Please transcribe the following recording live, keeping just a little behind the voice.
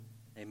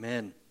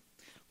Amen.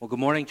 Well, good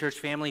morning, church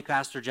family.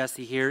 Pastor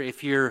Jesse here.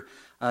 If you're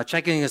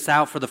checking us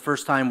out for the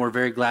first time, we're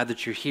very glad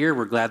that you're here.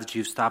 We're glad that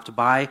you've stopped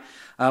by.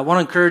 I want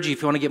to encourage you,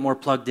 if you want to get more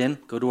plugged in,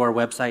 go to our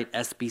website,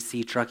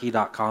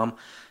 sbctruckee.com,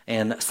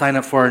 and sign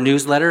up for our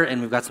newsletter,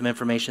 and we've got some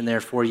information there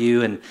for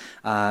you and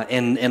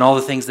all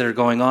the things that are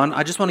going on.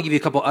 I just want to give you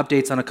a couple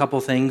updates on a couple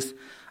things.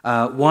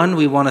 One,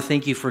 we want to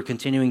thank you for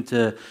continuing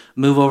to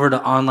move over to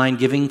online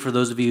giving. For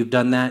those of you who've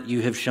done that,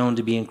 you have shown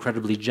to be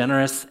incredibly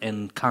generous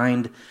and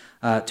kind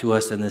to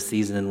us in this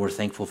season, and we're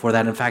thankful for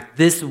that. In fact,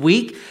 this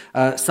week,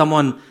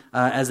 someone,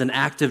 as an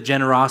act of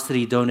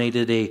generosity,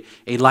 donated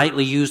a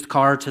lightly used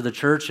car to the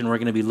church, and we're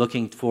going to be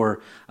looking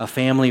for a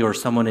family or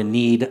someone in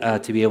need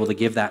to be able to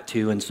give that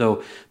to. And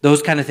so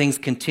those kind of things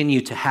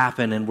continue to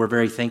happen, and we're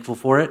very thankful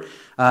for it.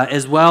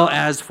 As well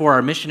as for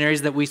our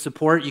missionaries that we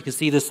support. You can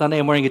see this Sunday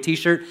I'm wearing a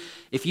t-shirt.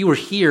 If you were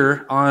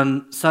here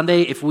on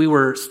Sunday, if we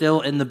were still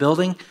in the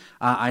building,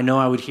 I know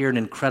I would hear an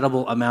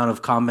incredible amount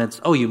of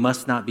comments, "Oh, you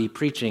must not be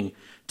preaching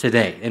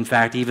today." In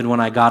fact, even when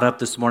I got up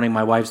this morning,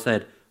 my wife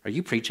said, "Are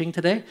you preaching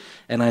today?"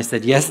 And I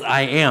said, "Yes,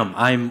 I am.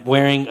 I'm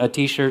wearing a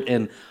t-shirt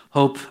and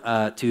hope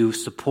to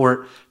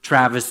support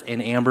Travis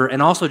and Amber,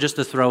 and also just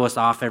to throw us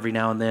off every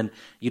now and then.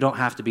 You don't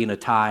have to be in a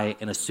tie,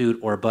 in a suit,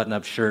 or a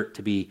button-up shirt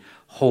to be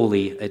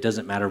holy. It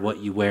doesn't matter what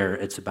you wear.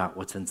 It's about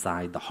what's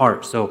inside the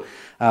heart." So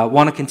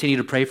want to continue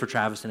to pray for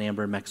Travis and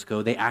Amber in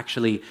Mexico. They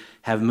actually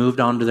have moved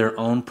on to their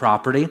own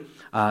property.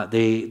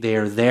 They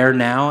are there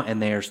now,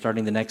 and they are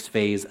starting the next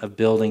phase of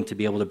building to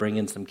be able to bring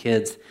in some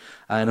kids.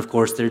 And of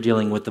course, they're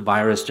dealing with the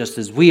virus just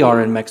as we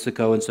are in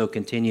Mexico, and so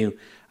continue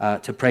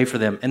to pray for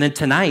them. And then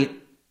tonight,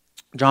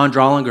 John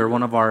Drollinger,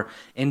 one of our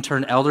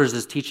intern elders,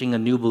 is teaching a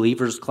new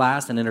believers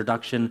class, an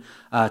introduction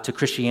to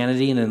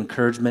Christianity and an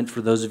encouragement for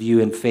those of you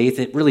in faith.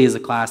 It really is a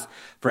class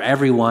for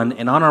everyone.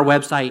 And on our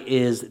website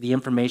is the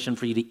information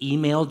for you to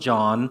email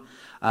John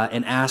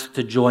and ask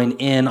to join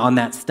in on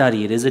that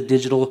study. It is a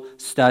digital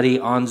study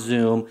on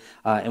Zoom,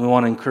 and we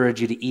want to encourage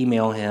you to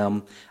email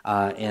him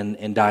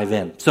and dive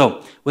in.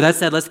 So with that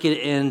said, let's get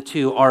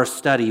into our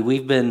study.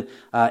 We've been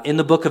in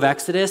the book of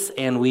Exodus,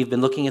 and we've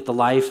been looking at the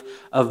life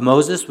of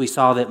Moses. We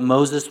saw that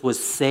Moses was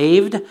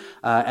saved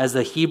as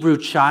a Hebrew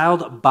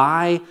child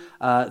by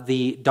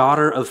the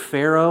daughter of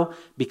Pharaoh,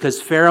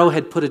 because Pharaoh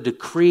had put a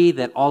decree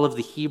that all of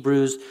the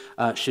Hebrews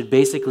should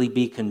basically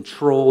be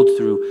controlled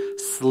through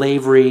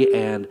slavery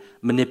and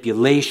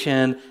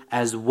manipulation,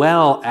 as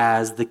well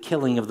as the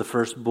killing of the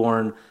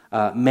firstborn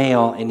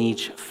male in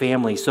each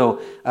family. So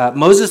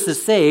Moses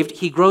is saved.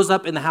 He grows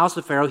up in the house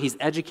of Pharaoh. He's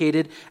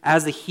educated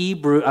as a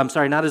Hebrew.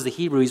 Not as a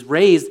Hebrew. He's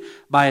raised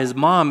by his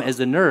mom as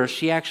a nurse.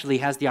 She actually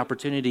has the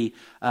opportunity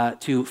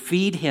to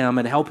feed him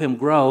and help him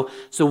grow.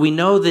 So we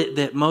know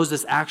that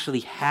Moses actually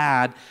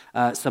had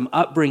some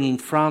upbringing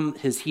from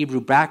his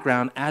Hebrew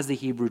background as a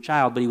Hebrew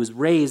child, but he was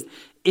raised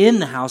in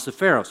the house of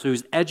Pharaoh. So he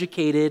was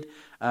educated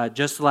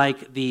just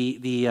like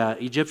the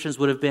Egyptians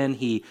would have been.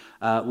 He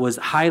was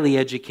highly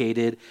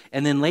educated.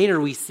 And then later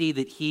we see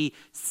that he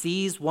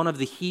sees one of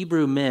the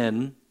Hebrew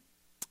men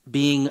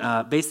being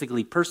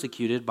basically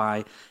persecuted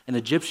by an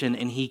Egyptian,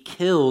 and he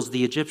kills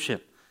the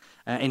Egyptian.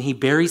 And he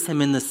buries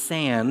him in the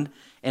sand,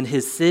 and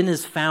his sin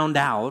is found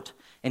out,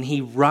 and he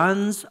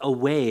runs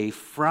away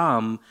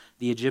from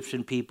the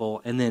Egyptian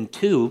people, and then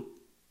to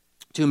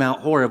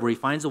Mount Horeb, where he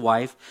finds a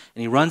wife,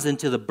 and he runs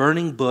into the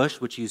burning bush,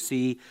 which you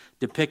see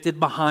depicted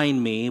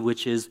behind me,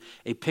 which is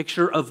a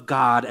picture of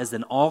God as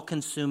an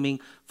all-consuming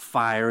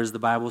fire, as the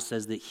Bible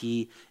says that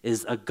he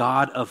is a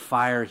God of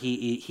fire.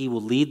 He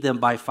will lead them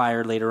by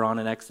fire later on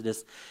in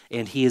Exodus,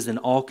 and he is an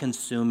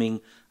all-consuming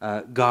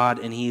God,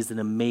 and he is an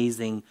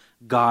amazing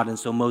God. And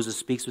so Moses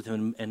speaks with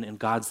him, and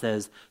God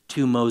says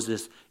to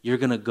Moses, "You're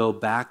going to go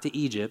back to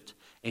Egypt,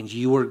 and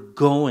you are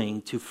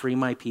going to free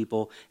my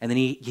people." And then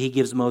he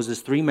gives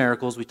Moses 3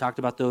 miracles. We talked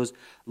about those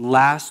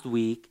last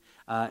week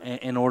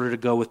in order to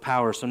go with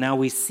power. So now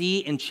we see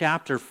in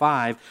chapter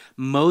 5,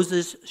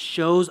 Moses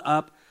shows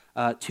up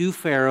to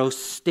Pharaoh,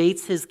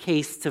 states his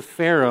case to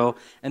Pharaoh,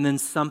 and then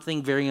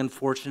something very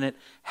unfortunate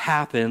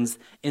happens.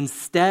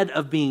 Instead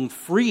of being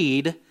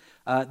freed,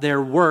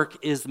 their work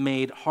is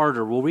made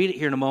harder. We'll read it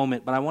here in a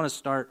moment, but I want to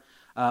start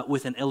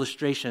with an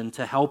illustration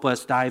to help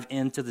us dive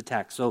into the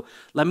text. So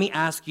let me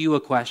ask you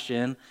a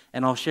question,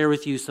 and I'll share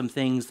with you some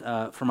things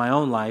from my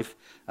own life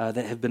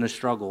that have been a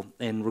struggle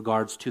in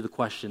regards to the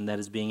question that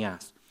is being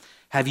asked.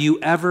 Have you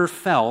ever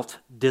felt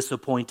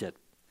disappointed?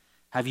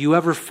 Have you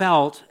ever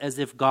felt as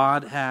if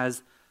God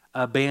has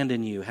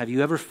abandoned you? Have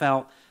you ever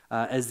felt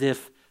as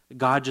if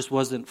God just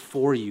wasn't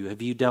for you?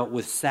 Have you dealt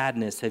with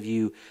sadness? Have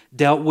you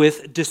dealt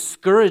with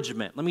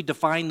discouragement? Let me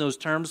define those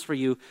terms for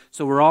you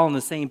so we're all on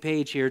the same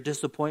page here.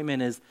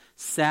 Disappointment is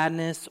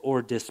sadness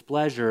or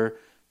displeasure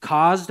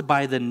caused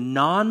by the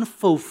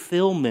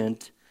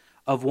non-fulfillment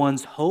of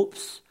one's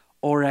hopes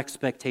or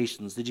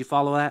expectations. Did you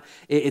follow that?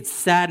 It's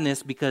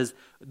sadness because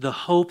the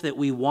hope that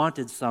we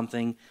wanted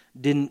something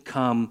didn't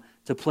come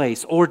to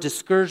place. Or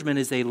discouragement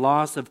is a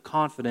loss of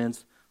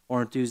confidence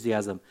or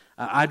enthusiasm.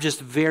 I'm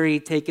just very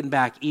taken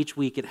back each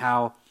week at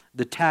how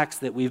the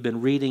text that we've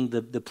been reading,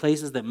 the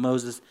places that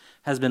Moses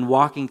has been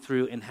walking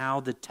through, and how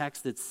the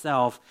text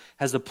itself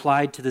has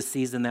applied to the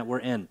season that we're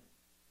in.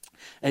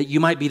 You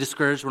might be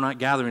discouraged we're not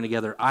gathering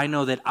together. I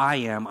know that I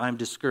am. I'm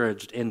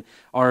discouraged. And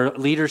our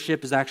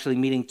leadership is actually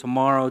meeting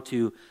tomorrow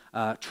to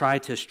try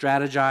to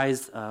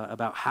strategize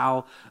about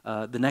how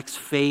the next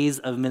phase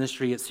of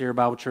ministry at Sierra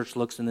Bible Church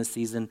looks in this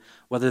season,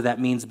 whether that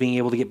means being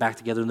able to get back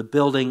together in the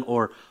building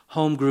or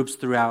home groups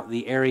throughout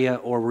the area,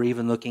 or we're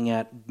even looking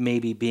at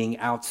maybe being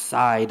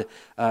outside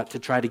to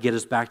try to get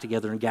us back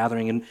together and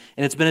gathering. And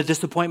it's been a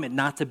disappointment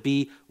not to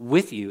be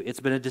with you. It's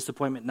been a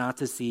disappointment not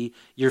to see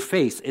your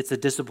face. It's a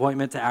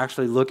disappointment to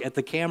actually look at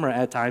the camera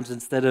at times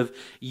instead of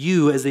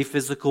you as a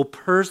physical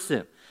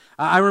person.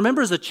 I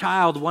remember as a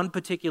child one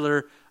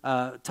particular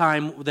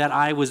time that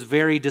I was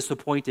very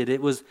disappointed.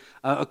 It was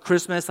a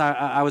Christmas.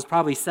 I was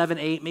probably 7,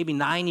 8, maybe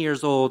 9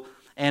 years old,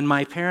 and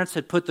my parents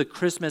had put the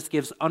Christmas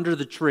gifts under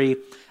the tree,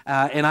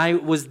 and I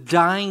was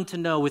dying to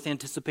know with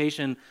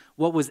anticipation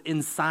what was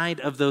inside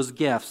of those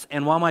gifts.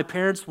 And while my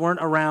parents weren't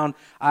around,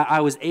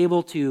 I was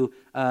able to,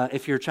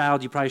 if you're a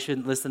child, you probably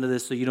shouldn't listen to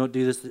this so you don't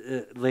do this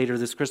later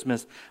this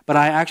Christmas, but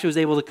I actually was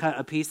able to cut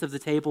a piece of the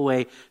tape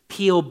away,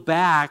 peel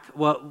back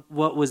what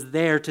was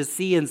there to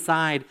see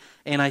inside,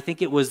 and I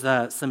think it was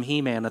some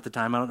He-Man at the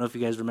time. I don't know if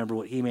you guys remember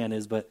what He-Man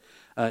is, but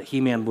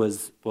He-Man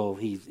was, well,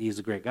 he's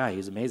a great guy.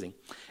 He's amazing.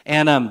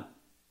 And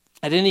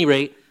at any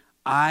rate,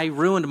 I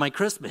ruined my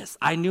Christmas.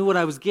 I knew what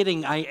I was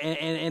getting,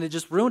 and it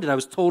just ruined it. I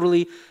was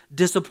totally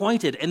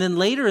disappointed. And then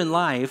later in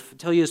life, I'll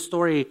tell you a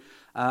story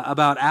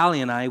about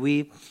Allie and I.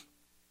 We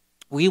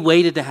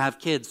waited to have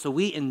kids, so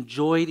we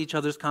enjoyed each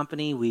other's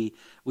company. We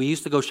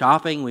used to go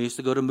shopping. We used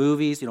to go to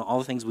movies. All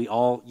the things we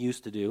all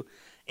used to do.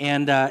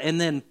 And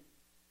then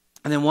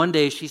one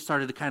day she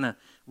started to kind of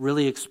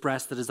really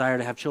express the desire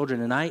to have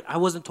children, and I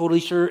wasn't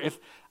totally sure if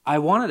I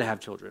wanted to have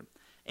children.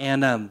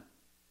 And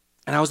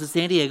I was in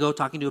San Diego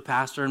talking to a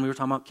pastor, and we were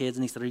talking about kids,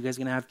 and he said, "Are you guys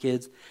going to have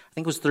kids?" I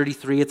think it was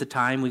 33 at the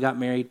time. We got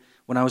married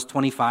when I was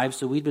 25,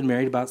 so we'd been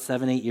married about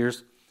 7, 8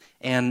 years,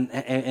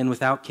 and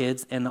without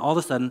kids. And all of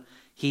a sudden,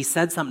 he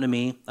said something to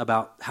me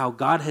about how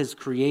God has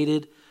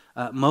created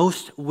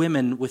most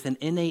women with an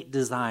innate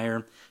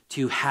desire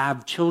to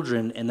have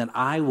children, and that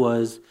I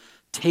was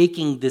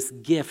taking this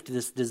gift,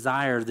 this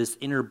desire, this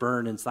inner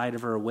burn inside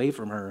of her away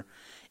from her.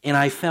 And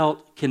I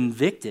felt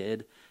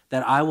convicted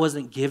that I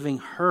wasn't giving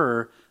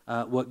her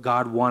what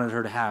God wanted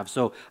her to have.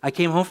 So I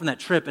came home from that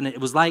trip, and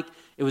it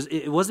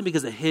wasn't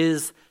because of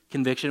his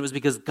conviction. It was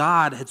because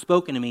God had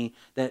spoken to me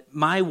that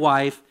my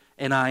wife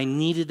and I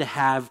needed to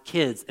have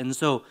kids. And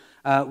so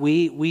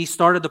we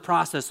started the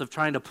process of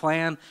trying to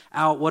plan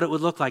out what it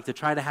would look like to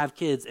try to have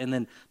kids, and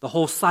then the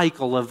whole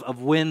cycle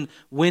of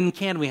when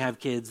can we have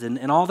kids,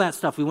 and all that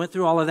stuff. We went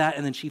through all of that,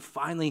 and then she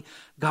finally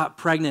got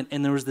pregnant,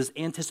 and there was this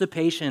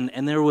anticipation,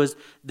 and there was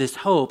this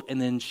hope, and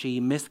then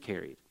she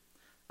miscarried.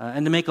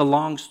 And to make a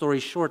long story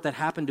short, that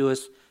happened to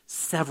us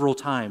several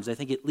times. I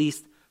think at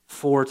least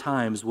 4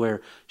 times where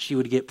she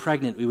would get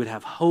pregnant, we would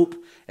have hope,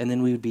 and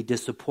then we would be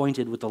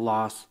disappointed with the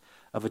loss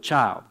of a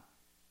child.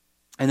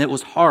 And it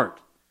was hard.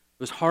 It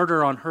was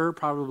harder on her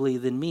probably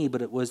than me,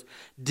 but it was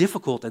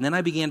difficult. And then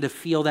I began to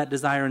feel that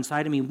desire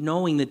inside of me,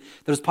 knowing that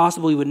it was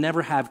possible we would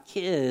never have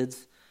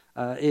kids.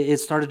 It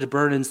started to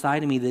burn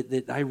inside of me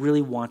that I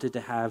really wanted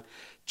to have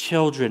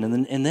children.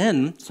 And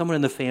then someone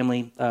in the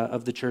family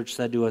of the church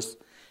said to us,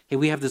 "Hey,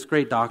 we have this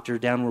great doctor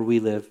down where we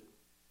live,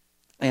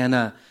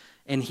 and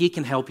he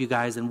can help you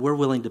guys, and we're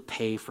willing to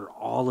pay for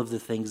all of the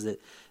things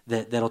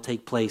that'll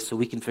take place so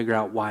we can figure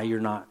out why you're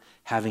not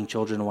having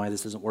children and why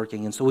this isn't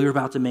working." And so we were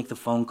about to make the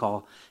phone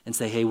call and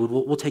say, "Hey,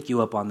 we'll take you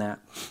up on that."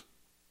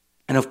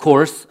 And of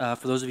course,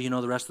 for those of you who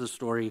know the rest of the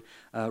story,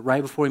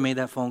 right before we made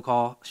that phone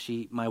call,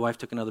 my wife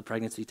took another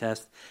pregnancy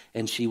test,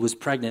 and she was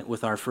pregnant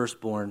with our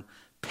firstborn,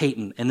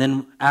 Peyton. And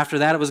then after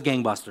that, it was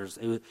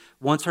gangbusters.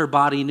 Once her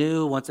body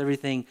knew, once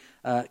everything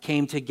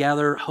came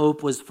together,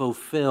 hope was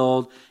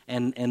fulfilled,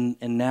 and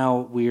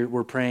now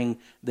we're praying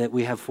that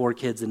we have 4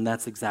 kids, and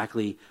that's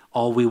exactly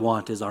all we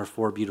want is our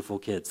 4 beautiful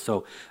kids.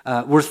 So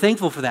we're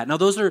thankful for that. Now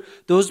those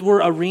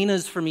were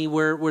arenas for me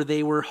where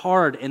they were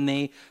hard and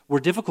they were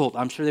difficult.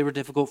 I'm sure they were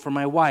difficult for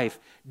my wife.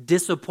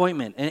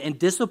 Disappointment and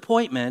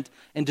disappointment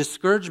and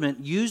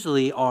discouragement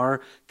usually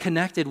are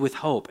connected with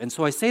hope. And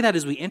so I say that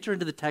as we enter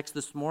into the text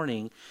this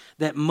morning,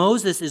 that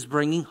Moses is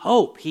bringing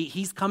hope.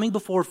 He's coming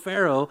before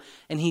Pharaoh,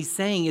 and he's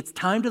saying it's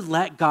time to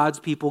let God's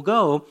people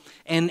go.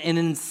 And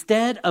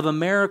instead of a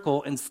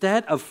miracle,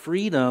 instead of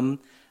freedom,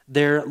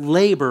 their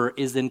labor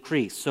is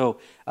increased. So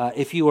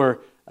if you are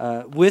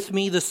with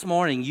me this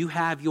morning, you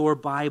have your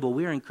Bible.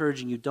 We are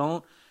encouraging you,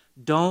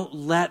 don't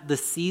let the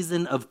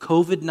season of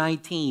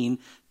COVID-19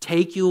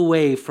 take you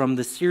away from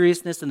the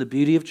seriousness and the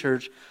beauty of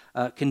church.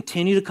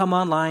 Continue to come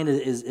online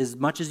as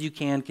much as you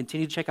can.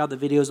 Continue to check out the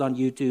videos on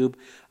YouTube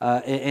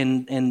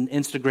and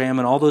Instagram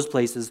and all those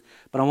places.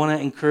 But I want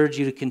to encourage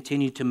you to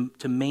continue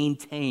to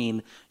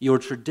maintain your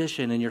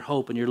tradition and your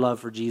hope and your love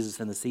for Jesus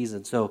in the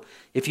season. So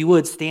if you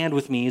would, stand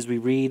with me as we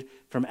read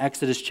from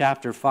Exodus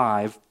chapter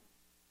 5,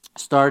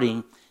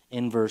 starting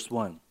in verse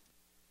 1.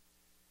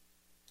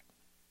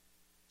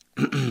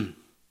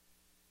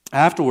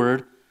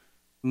 Afterward,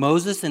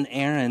 Moses and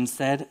Aaron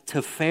said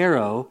to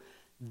Pharaoh,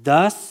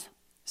 "Thus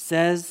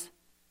says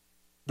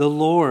the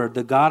Lord,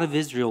 the God of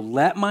Israel,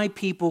 let my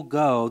people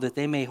go that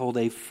they may hold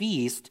a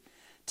feast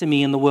to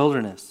me in the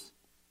wilderness."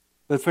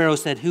 But Pharaoh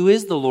said, "Who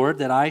is the Lord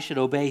that I should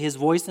obey his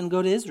voice and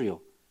go to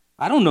Israel?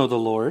 I don't know the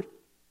Lord.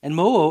 And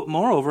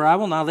moreover, I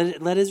will not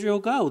let Israel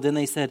go." Then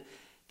they said,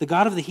 "The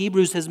God of the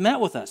Hebrews has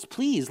met with us.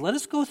 Please, let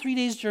us go 3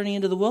 days' journey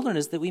into the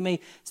wilderness that we may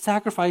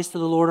sacrifice to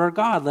the Lord our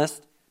God,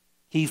 lest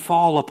he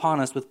fall upon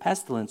us with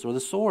pestilence or the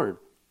sword."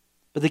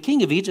 But the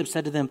king of Egypt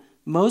said to them,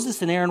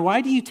 "Moses and Aaron, why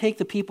do you take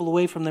the people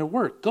away from their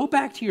work? Go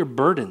back to your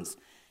burdens."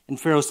 And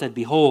Pharaoh said,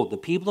 "Behold, the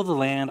people of the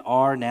land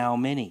are now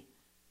many,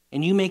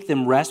 and you make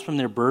them rest from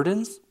their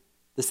burdens?"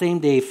 The same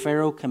day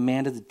Pharaoh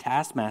commanded the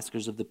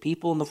taskmasters of the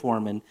people and the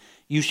foremen,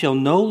 "You shall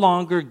no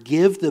longer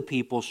give the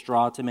people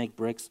straw to make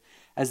bricks,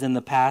 as in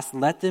the past.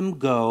 Let them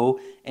go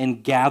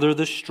and gather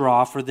the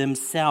straw for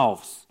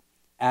themselves,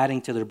 adding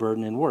to their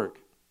burden and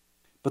work.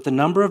 But the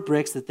number of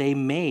bricks that they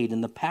made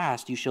in the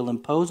past you shall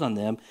impose on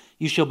them.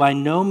 You shall by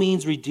no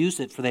means reduce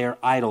it, for they are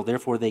idle.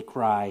 Therefore they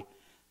cry,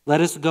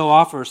 'Let us go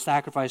offer a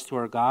sacrifice to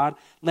our God.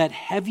 Let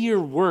heavier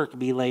work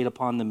be laid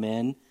upon the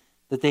men,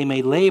 that they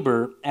may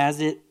labor at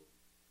it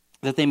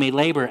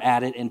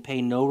and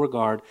pay no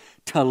regard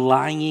to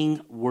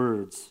lying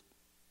words.'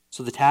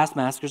 So the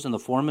taskmasters and the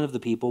foremen of the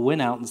people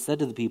went out and said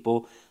to the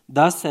people,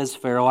 'Thus says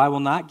Pharaoh, I will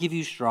not give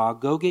you straw.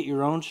 Go get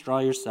your own straw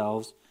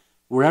yourselves,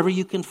 wherever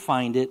you can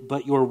find it,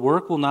 but your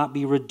work will not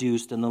be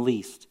reduced in the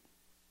least.'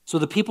 So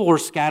the people were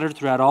scattered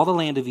throughout all the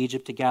land of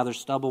Egypt to gather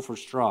stubble for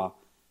straw.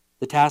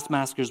 The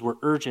taskmasters were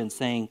urgent,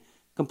 saying,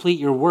 'Complete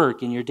your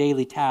work and your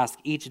daily task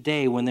each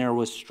day when there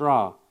was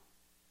straw.'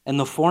 And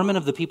the foremen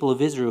of the people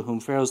of Israel, whom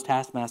Pharaoh's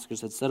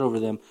taskmasters had set over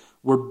them,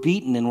 were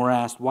beaten and were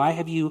asked, 'Why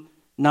have you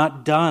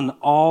not done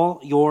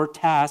all your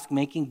task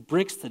making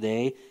bricks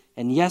today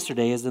and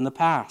yesterday as in the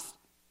past?'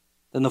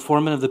 Then the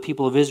foreman of the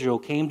people of Israel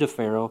came to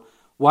Pharaoh,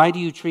 'Why do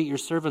you treat your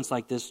servants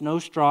like this? No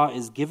straw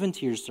is given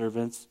to your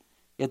servants,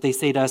 yet they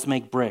say to us,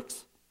 make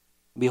bricks.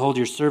 Behold,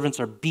 your servants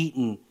are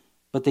beaten,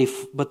 but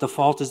the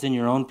fault is in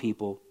your own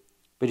people.'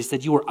 But he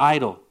said, 'You are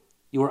idle.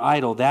 You are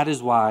idle. That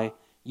is why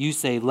you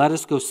say, let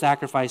us go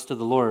sacrifice to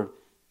the Lord.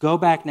 Go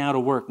back now to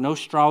work. No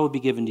straw will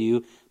be given to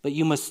you, but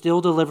you must still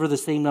deliver the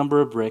same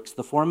number of bricks.'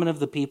 The foreman of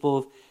the people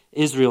of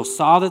Israel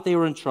saw that they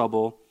were in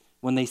trouble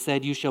when they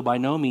said, 'You shall by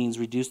no means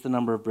reduce the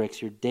number of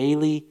bricks, your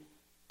daily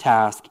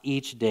task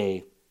each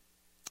day.'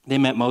 They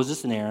met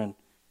Moses and Aaron,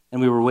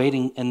 and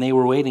they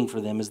were waiting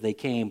for them as they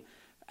came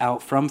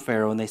out from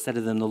Pharaoh. And they said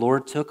to them, 'The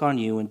Lord took on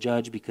you and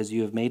judge because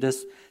you have made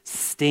us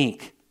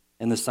stink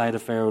in the sight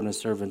of Pharaoh and his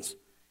servants,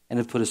 and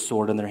have put a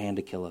sword in their hand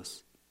to kill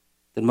us.'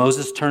 Then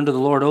Moses turned to the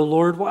Lord, 'O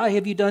Lord, why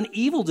have you done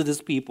evil to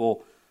this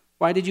people?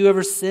 Why did you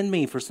ever send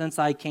me? For since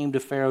I came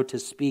to Pharaoh to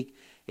speak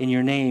in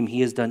your name,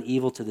 he has done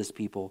evil to this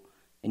people,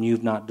 and you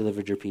have not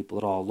delivered your people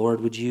at all.' Lord,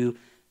 would you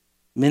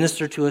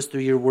minister to us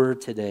through your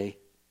word today?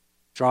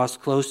 Draw us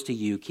close to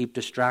you. Keep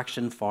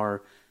distraction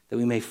far, that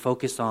we may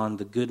focus on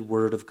the good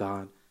word of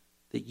God,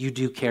 that you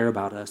do care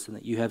about us and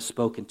that you have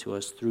spoken to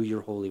us through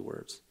your holy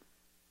words.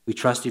 We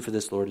trust you for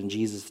this, Lord, in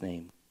Jesus'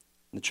 name."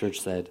 And the church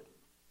said,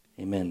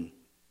 amen.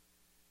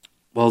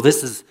 Well,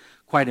 this is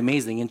quite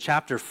amazing. In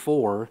chapter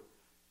 4,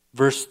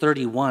 verse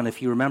 31,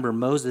 if you remember,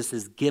 Moses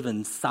is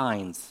given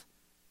signs,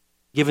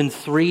 given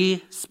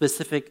 3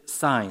 specific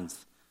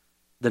signs.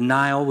 The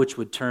Nile, which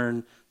would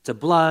turn to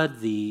blood,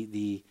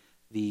 the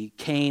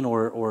cane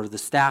or the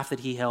staff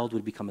that he held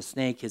would become a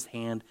snake, his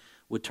hand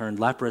would turn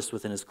leprous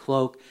within his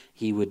cloak,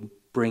 he would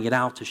bring it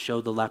out to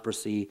show the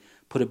leprosy,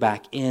 put it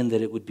back in,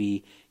 that it would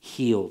be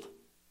healed.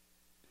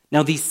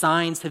 Now, these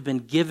signs have been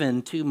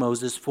given to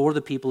Moses for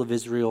the people of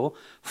Israel,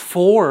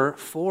 for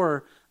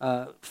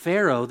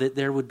Pharaoh, that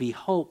there would be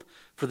hope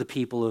for the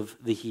people of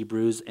the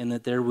Hebrews, and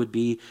that there would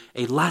be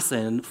a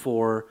lesson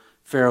for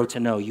Pharaoh to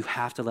know, you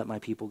have to let my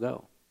people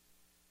go.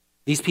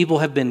 These people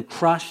have been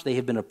crushed, they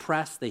have been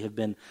oppressed, they have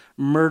been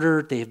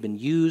murdered, they have been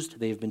used,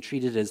 they have been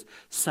treated as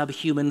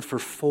subhuman for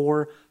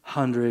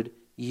 400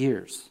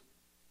 years.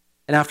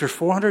 And after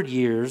 400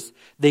 years,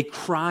 they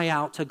cry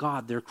out to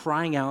God. They're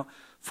crying out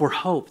for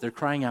hope. They're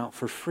crying out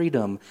for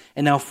freedom.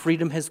 And now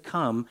freedom has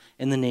come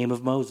in the name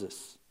of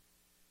Moses.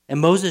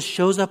 And Moses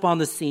shows up on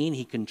the scene.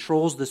 He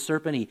controls the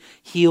serpent. He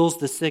heals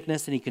the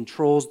sickness. And he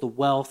controls the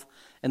wealth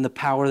and the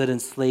power that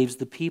enslaves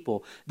the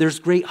people. There's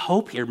great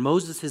hope here.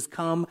 Moses has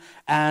come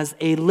as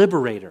a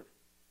liberator.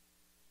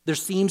 There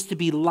seems to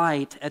be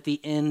light at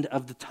the end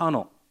of the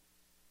tunnel.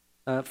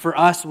 For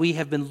us, we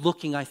have been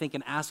looking, I think,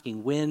 and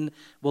asking, when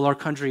will our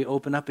country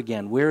open up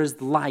again? Where is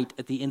the light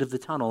at the end of the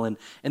tunnel? And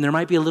there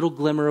might be a little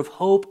glimmer of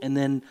hope, and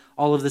then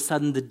all of a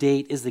sudden the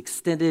date is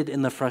extended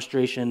and the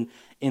frustration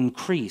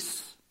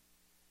increase.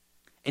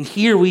 And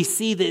here we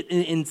see that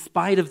in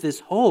spite of this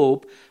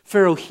hope,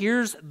 Pharaoh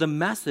hears the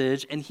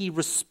message and he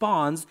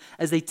responds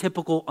as a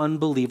typical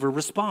unbeliever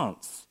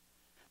responds.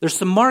 There's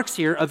some marks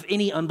here of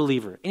any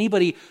unbeliever,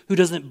 anybody who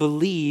doesn't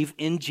believe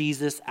in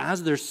Jesus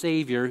as their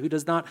Savior, who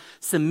does not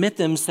submit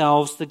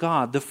themselves to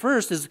God. The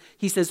first is,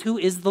 he says, who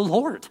is the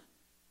Lord?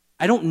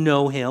 I don't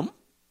know him.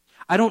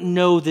 I don't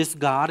know this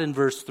God in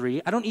verse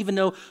 3. I don't even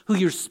know who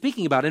you're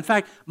speaking about. In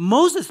fact,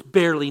 Moses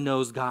barely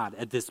knows God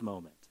at this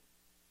moment.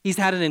 He's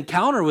had an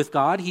encounter with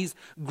God. He's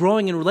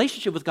growing in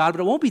relationship with God,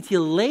 but it won't be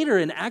till later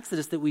in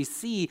Exodus that we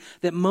see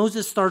that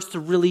Moses starts to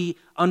really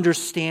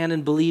understand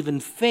and believe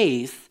in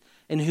faith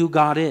in who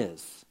God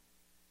is.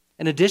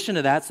 In addition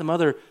to that, some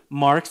other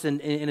marks in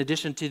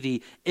addition to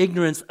the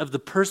ignorance of the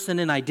person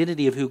and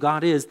identity of who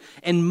God is,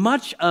 and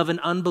much of an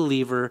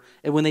unbeliever,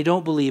 and when they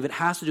don't believe, it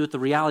has to do with the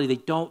reality they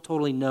don't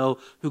totally know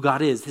who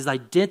God is. His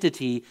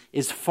identity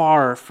is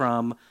far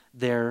from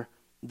their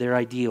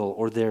ideal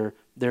or their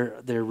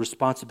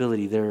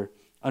responsibility, their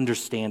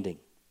understanding.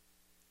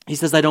 He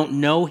says, I don't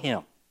know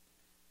him.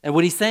 And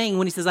what he's saying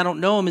when he says, I don't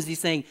know him, is he's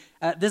saying,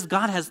 this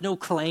God has no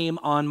claim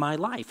on my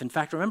life. In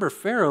fact, remember,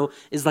 Pharaoh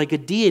is like a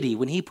deity.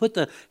 When he put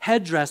the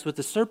headdress with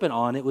the serpent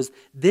on, it was,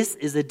 this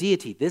is a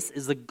deity. This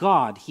is a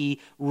God. He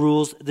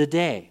rules the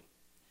day.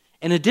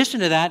 In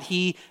addition to that,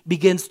 he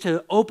begins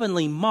to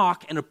openly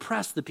mock and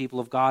oppress the people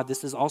of God.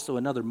 This is also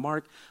another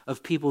mark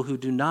of people who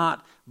do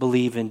not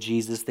believe in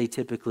Jesus. They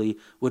typically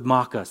would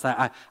mock us.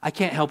 I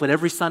can't help it.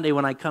 Every Sunday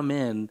when I come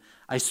in,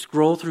 I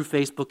scroll through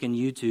Facebook and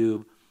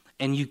YouTube,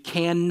 and you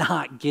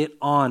cannot get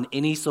on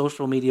any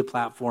social media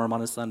platform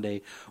on a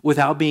Sunday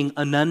without being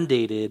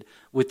inundated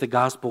with the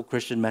gospel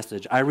Christian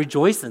message. I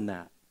rejoice in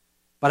that.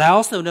 But I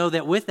also know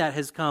that with that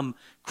has come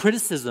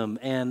criticism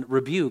and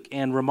rebuke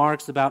and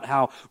remarks about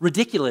how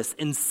ridiculous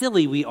and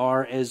silly we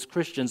are as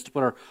Christians to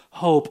put our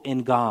hope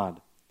in God.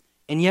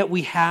 And yet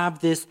we have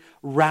this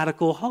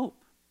radical hope.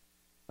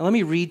 Now let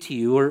me read to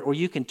you, or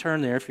you can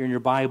turn there if you're in your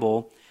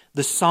Bible,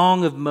 the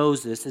Song of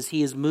Moses as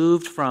he is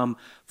moved from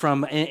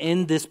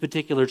in this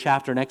particular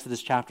chapter, in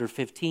Exodus chapter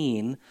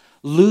 15,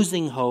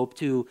 losing hope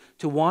to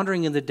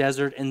wandering in the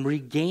desert and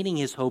regaining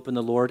his hope in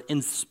the Lord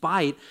in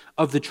spite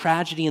of the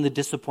tragedy and the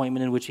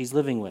disappointment in which he's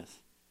living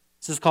with.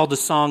 This is called the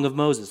Song of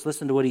Moses.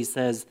 Listen to what he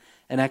says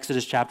in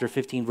Exodus chapter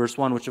 15, verse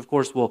 1, which of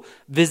course we'll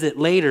visit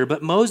later.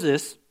 But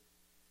Moses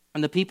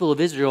and the people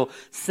of Israel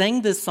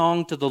sang this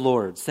song to the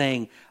Lord,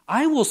 saying,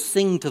 I will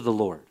sing to the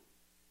Lord,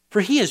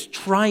 for he has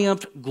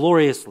triumphed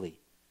gloriously.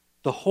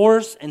 The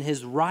horse and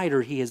his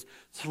rider he has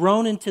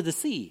thrown into the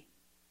sea.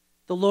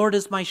 The Lord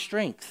is my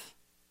strength.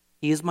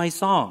 He is my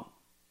song.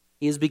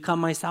 He has become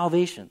my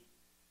salvation.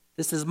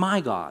 This is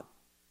my God,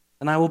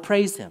 and I will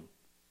praise him.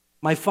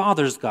 My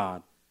Father's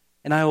God,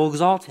 and I will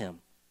exalt him.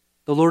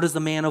 The Lord is a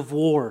man of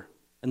war,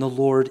 and the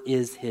Lord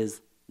is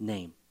his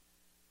name.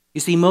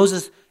 You see,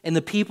 Moses and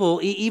the people,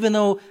 even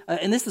though,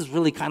 and this is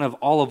really kind of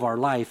all of our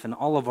life and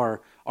all of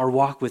our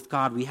walk with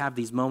God, we have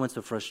these moments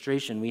of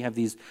frustration. We have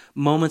these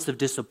moments of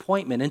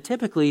disappointment. And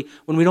typically,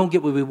 when we don't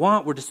get what we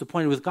want, we're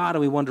disappointed with God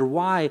and we wonder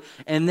why.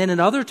 And then at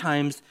other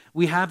times,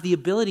 we have the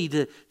ability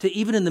to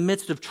even in the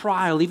midst of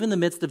trial, even in the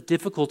midst of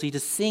difficulty, to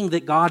sing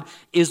that God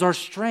is our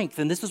strength.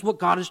 And this is what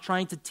God is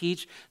trying to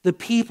teach the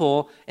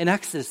people in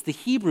Exodus, the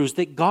Hebrews,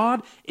 that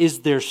God is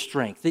their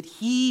strength, that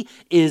he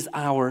is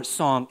our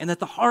song, and that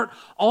the heart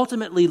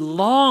ultimately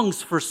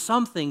longs for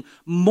something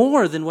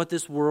more than what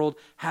this world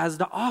has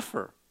to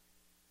offer.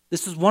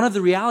 This is one of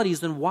the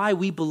realities and why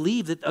we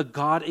believe that a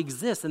God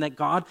exists and that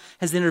God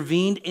has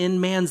intervened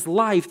in man's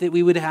life, that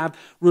we would have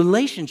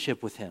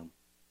relationship with him.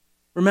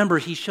 Remember,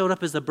 he showed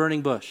up as a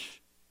burning bush.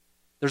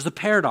 There's a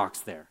paradox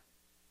there.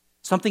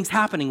 Something's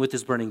happening with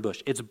this burning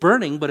bush. It's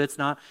burning, but it's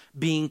not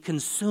being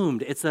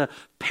consumed. It's a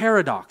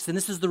paradox. And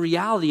this is the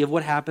reality of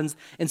what happens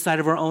inside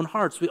of our own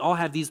hearts. We all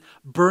have these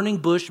burning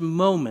bush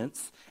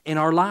moments in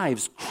our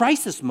lives,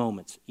 crisis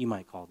moments, you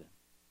might call them.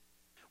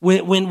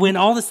 When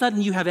all of a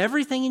sudden you have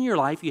everything in your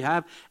life, you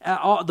have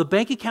the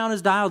bank account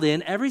is dialed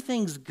in,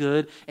 everything's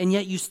good, and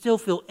yet you still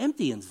feel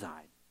empty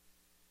inside.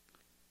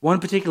 One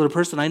particular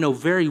person I know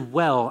very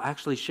well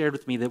actually shared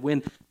with me that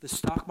when the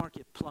stock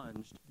market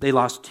plunged, they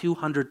lost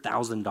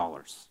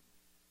 $200,000.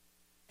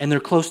 And they're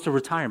close to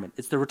retirement.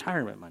 It's their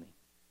retirement money.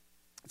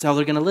 It's how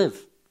they're going to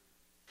live.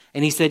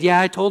 And he said, yeah,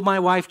 I told my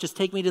wife, just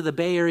take me to the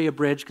Bay Area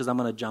Bridge because I'm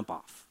going to jump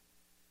off.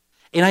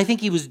 And I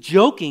think he was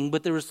joking,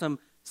 but there was some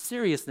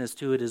seriousness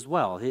to it as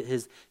well.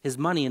 His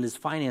money and his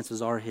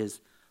finances are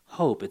his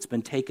hope. It's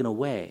been taken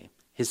away.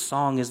 His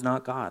song is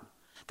not God.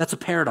 That's a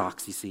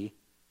paradox, you see.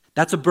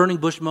 That's a burning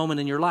bush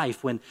moment in your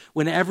life when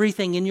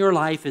everything in your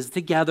life is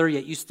together,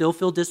 yet you still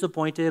feel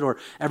disappointed, or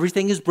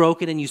everything is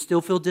broken and you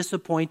still feel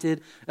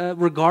disappointed.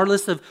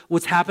 Regardless of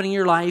what's happening in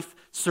your life,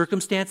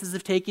 circumstances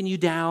have taken you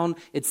down.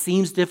 It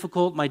seems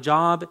difficult. My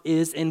job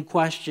is in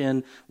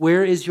question.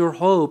 Where is your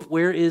hope?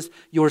 Where is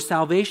your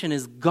salvation?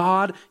 Is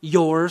God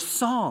your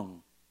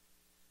song?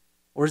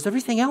 Or is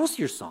everything else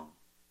your song?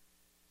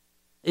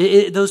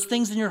 Those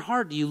things in your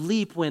heart, do you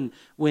leap when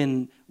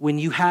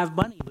you have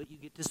money, but you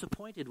get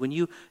disappointed when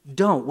you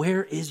don't?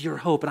 Where is your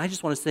hope? And I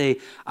just want to say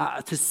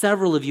to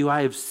several of you,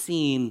 I have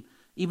seen,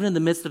 even in the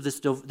midst of this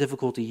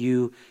difficulty,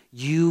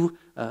 you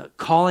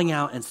calling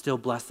out and still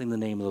blessing the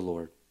name of the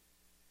Lord.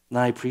 And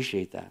I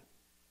appreciate that.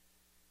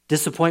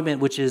 Disappointment,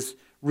 which is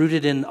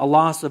rooted in a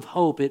loss of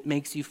hope, it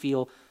makes you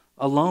feel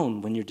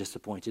alone when you're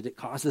disappointed. It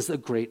causes a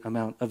great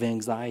amount of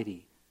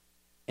anxiety.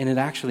 And it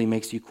actually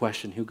makes you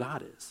question who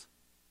God is.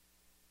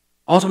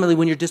 Ultimately,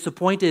 when you're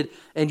disappointed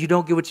and you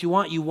don't get what you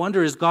want, you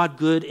wonder, is God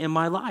good in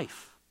my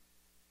life?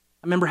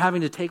 I remember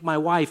having to take my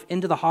wife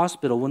into the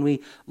hospital when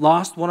we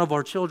lost one of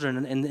our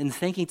children and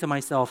thinking to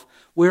myself,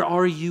 where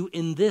are you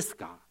in this,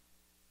 God?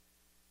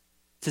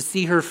 To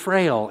see her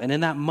frail, and in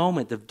that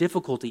moment of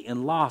difficulty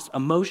and loss,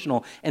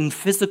 emotional and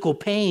physical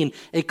pain,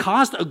 it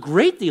caused a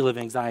great deal of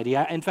anxiety.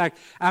 In fact,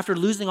 after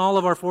losing all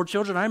of our 4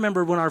 children, I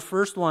remember when our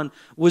first one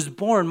was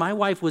born, my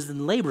wife was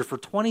in labor for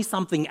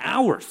 20-something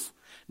hours.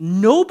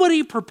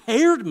 Nobody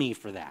prepared me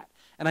for that.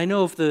 And I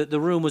know if the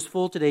room was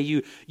full today,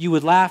 you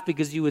would laugh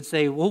because you would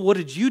say, well, what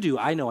did you do?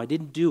 I know I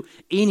didn't do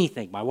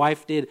anything. My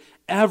wife did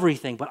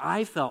everything, but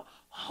I felt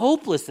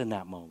hopeless in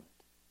that moment.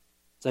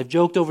 As I've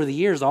joked over the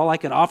years, all I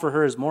could offer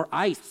her is more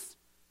ice.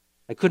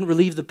 I couldn't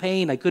relieve the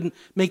pain. I couldn't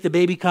make the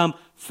baby come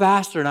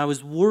faster, and I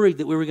was worried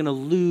that we were going to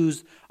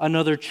lose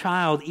another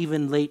child,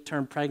 even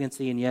late-term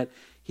pregnancy, and yet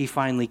he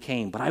finally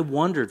came. But I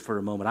wondered for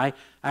a moment. I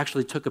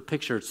actually took a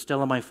picture, it's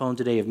still on my phone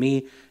today, of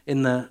me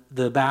in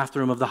the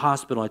bathroom of the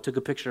hospital. I took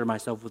a picture of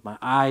myself with my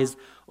eyes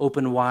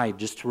open wide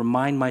just to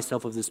remind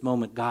myself of this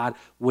moment. God,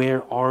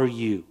 where are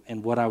you?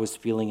 And what I was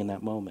feeling in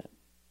that moment.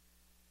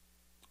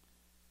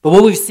 But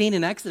what we've seen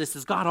in Exodus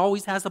is God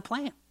always has a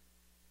plan.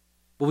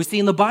 What we see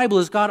in the Bible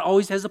is God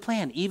always has a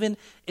plan. Even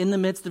in the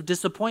midst of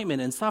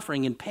disappointment and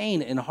suffering and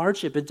pain and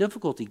hardship and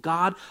difficulty,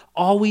 God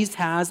always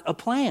has a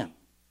plan.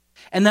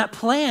 And that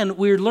plan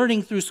we're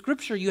learning through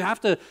Scripture, you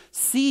have to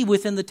see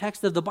within the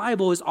text of the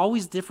Bible, is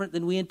always different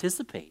than we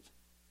anticipate.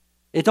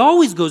 It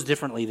always goes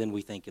differently than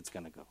we think it's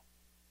going to go.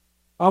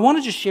 I want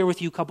to just share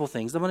with you a couple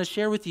things. I want to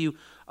share with you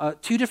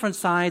 2 different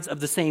sides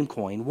of the same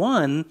coin.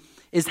 One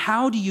is,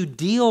 how do you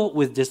deal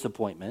with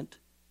disappointment?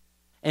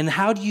 And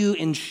how do you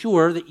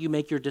ensure that you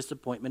make your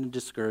disappointment and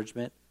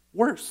discouragement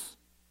worse?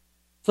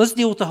 So let's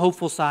deal with the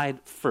hopeful side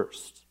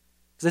first,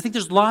 because I think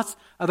there's lots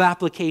of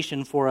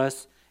application for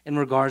us in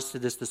regards to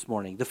this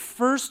morning. The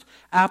first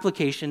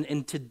application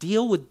and to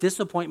deal with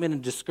disappointment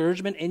and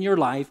discouragement in your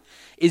life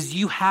is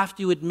you have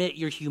to admit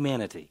your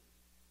humanity.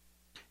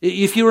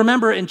 If you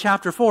remember in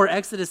chapter 4,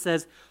 Exodus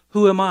says,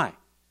 who am I?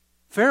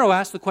 Pharaoh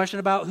asked the question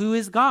about who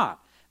is God.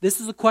 This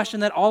is a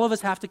question that all of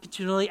us have to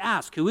continually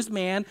ask. Who is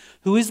man?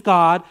 Who is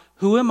God?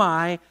 Who am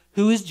I?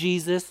 Who is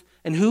Jesus?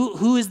 And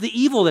who is the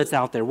evil that's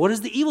out there? What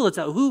is the evil that's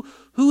out there?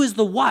 Who is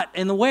the what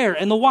and the where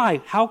and the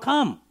why? How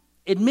come?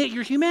 Admit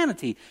your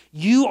humanity.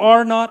 You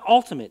are not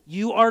ultimate.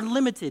 You are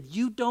limited.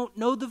 You don't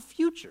know the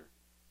future.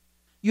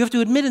 You have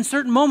to admit in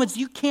certain moments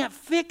you can't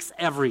fix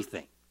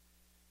everything.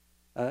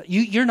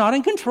 You're not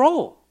in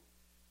control.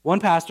 One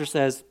pastor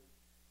says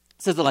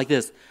it like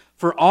this: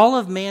 for all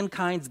of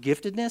mankind's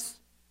giftedness,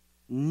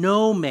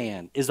 no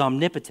man is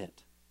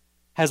omnipotent,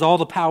 has all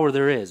the power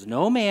there is.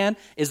 No man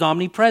is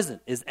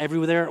omnipresent, is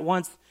everywhere at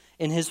once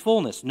in his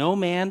fullness. No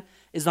man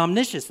is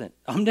omniscient,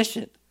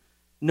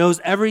 knows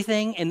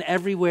everything and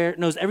everywhere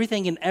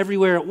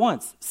at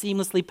once,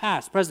 seamlessly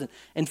past, present,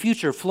 and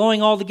future,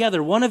 flowing all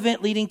together, one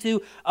event leading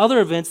to other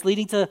events,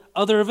 leading to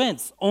other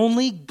events.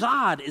 Only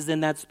God is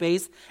in that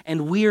space,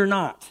 and we are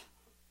not.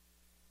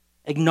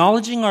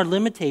 Acknowledging our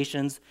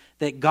limitations,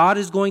 that God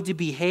is going to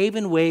behave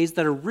in ways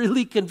that are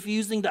really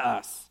confusing to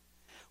us.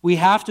 We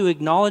have to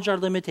acknowledge our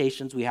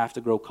limitations. We have to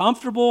grow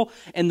comfortable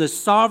in the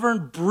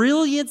sovereign,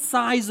 brilliant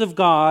size of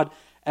God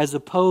as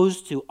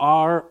opposed to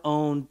our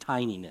own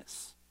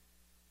tininess.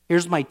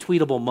 Here's my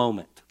tweetable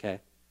moment,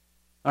 okay?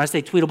 When I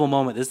say tweetable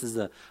moment, this is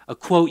a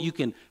quote you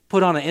can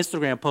put on an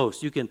Instagram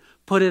post. You can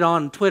put it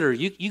on Twitter.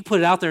 You put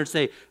it out there and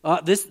say,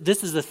 this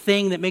is a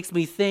thing that makes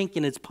me think,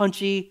 and it's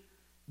punchy.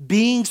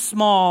 Being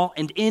small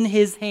and in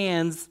his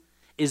hands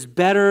is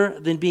better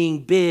than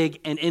being big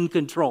and in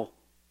control.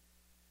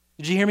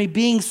 Did you hear me?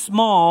 Being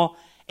small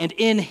and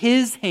in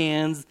his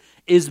hands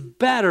is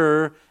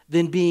better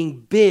than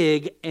being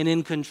big and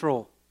in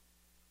control.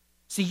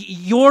 See,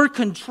 your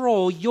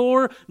control,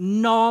 your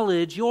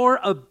knowledge, your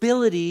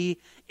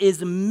ability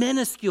is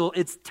minuscule.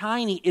 It's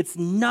tiny. It's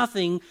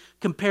nothing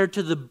compared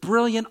to the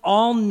brilliant,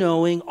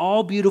 all-knowing,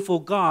 all-beautiful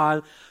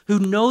God who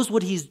knows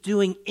what he's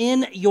doing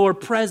in your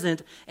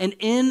present and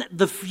in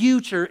the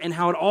future, and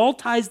how it all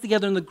ties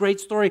together in the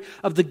great story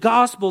of the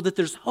gospel, that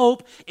there's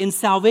hope in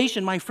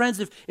salvation. My friends,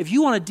 if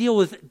you want to deal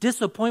with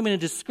disappointment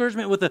and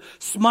discouragement with a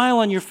smile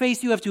on your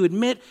face, you have to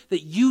admit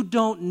that you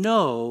don't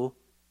know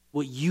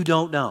what you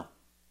don't know.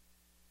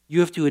 You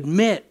have to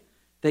admit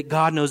that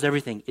God knows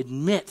everything.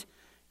 Admit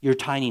your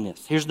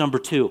tininess. Here's number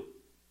 2.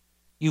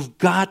 You've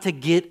got to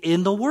get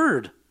in the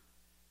Word.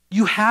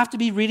 You have to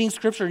be reading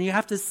Scripture, and you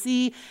have to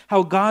see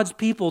how God's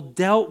people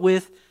dealt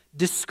with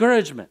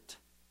discouragement.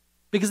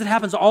 Because it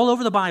happens all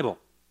over the Bible.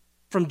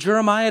 From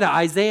Jeremiah to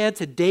Isaiah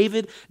to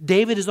David.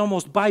 David is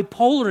almost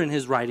bipolar in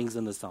his writings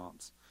in the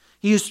Psalms.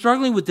 He is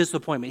struggling with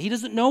disappointment. He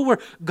doesn't know where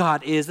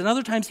God is, and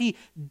other times he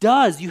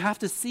does. You have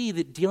to see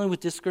that dealing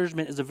with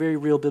discouragement is a very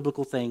real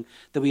biblical thing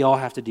that we all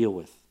have to deal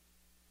with.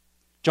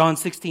 John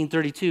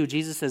 16:32,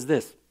 Jesus says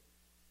this.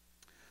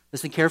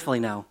 Listen carefully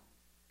now.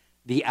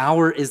 The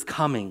hour is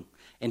coming.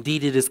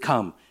 Indeed, it is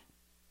come.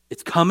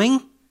 It's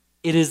coming.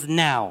 It is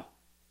now.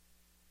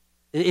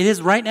 It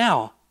is right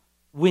now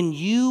when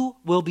you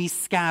will be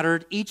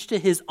scattered, each to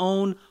his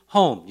own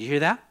home. You hear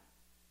that?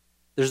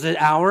 There's an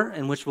hour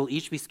in which we'll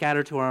each be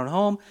scattered to our own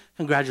home.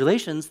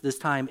 Congratulations, this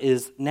time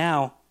is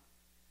now.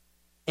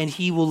 And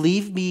he will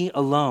leave me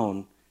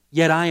alone.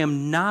 Yet I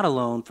am not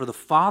alone, for the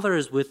Father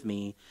is with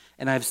me.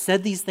 And I've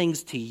said these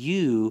things to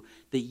you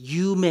that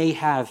you may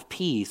have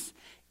peace.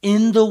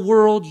 In the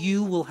world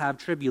you will have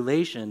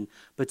tribulation,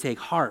 but take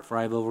heart, for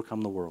I have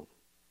overcome the world.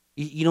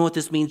 You know what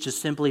this means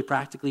just simply,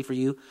 practically for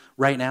you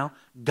right now?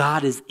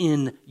 God is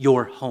in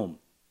your home.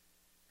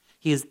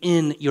 He is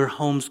in your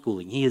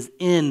homeschooling. He is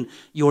in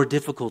your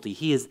difficulty.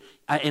 He is,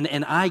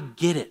 and I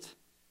get it.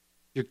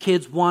 Your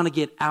kids want to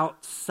get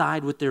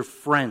outside with their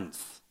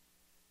friends.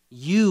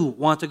 You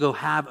want to go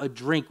have a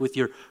drink with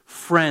your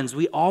friends.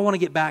 We all want to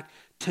get back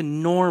to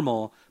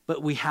normal,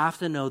 but we have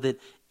to know that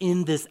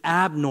in this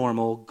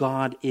abnormal,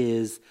 God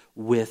is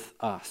with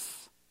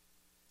us.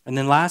 And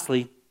then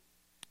lastly,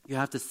 you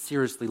have to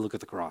seriously look at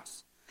the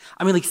cross.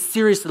 I mean,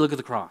 seriously look at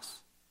the cross.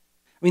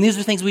 I mean, these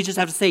are things we just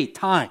have to say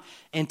time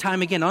and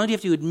time again. Not only do you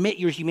have to admit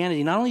your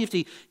humanity, not only do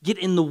you have to get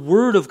in the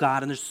Word of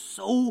God, and there's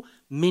so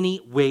many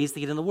ways to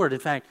get in the Word. In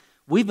fact,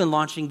 we've been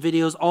launching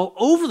videos all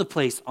over the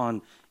place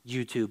on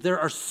YouTube. There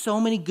are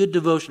so many good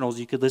devotionals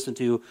you could listen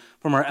to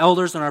from our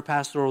elders and our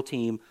pastoral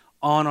team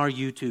on our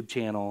YouTube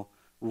channel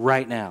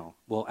right now,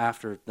 well,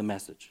 after the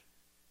message.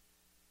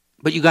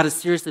 But you got to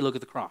seriously look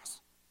at the cross.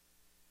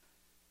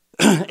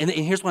 And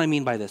here's what I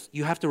mean by this.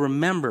 You have to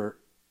remember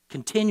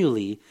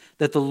continually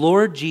that the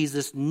Lord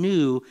Jesus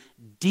knew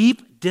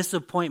deep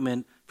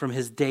disappointment from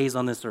his days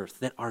on this earth,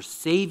 that our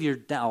Savior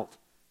dealt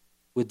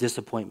with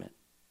disappointment.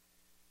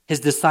 His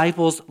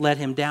disciples let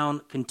him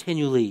down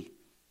continually.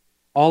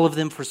 All of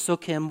them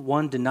forsook him.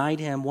 One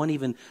denied him. One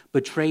even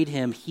betrayed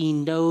him. He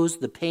knows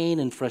the pain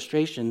and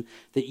frustration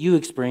that you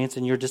experience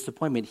in your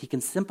disappointment. He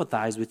can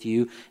sympathize with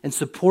you and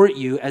support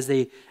you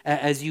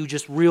as you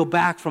just reel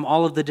back from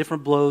all of the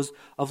different blows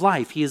of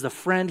life. He is a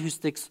friend who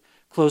sticks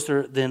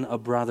closer than a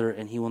brother,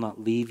 and he will not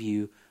leave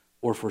you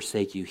or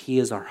forsake you. He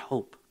is our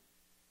hope.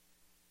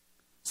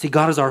 See,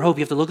 God is our hope.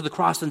 You have to look at the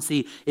cross and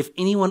see if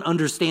anyone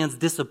understands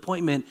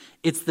disappointment,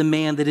 it's the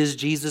man that is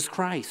Jesus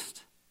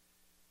Christ.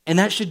 And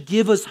that should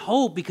give us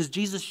hope, because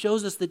Jesus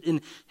shows us that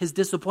in his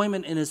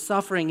disappointment, in his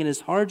suffering, in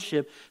his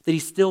hardship, that he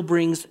still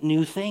brings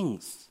new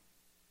things.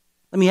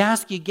 Let me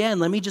ask you again.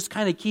 Let me just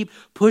kind of keep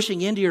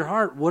pushing into your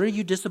heart. What are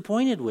you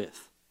disappointed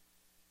with?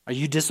 Are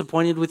you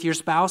disappointed with your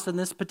spouse in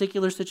this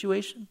particular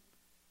situation?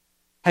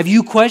 Have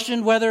you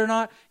questioned whether or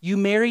not you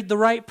married the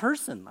right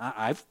person?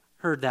 I've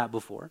heard that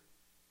before.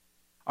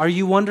 Are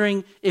you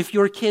wondering if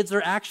your kids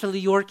are actually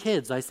your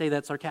kids? I say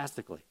that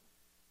sarcastically.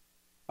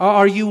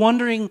 Are you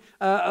wondering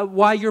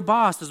why your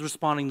boss is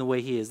responding the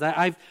way he is?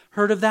 I've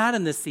heard of that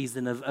in this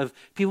season, of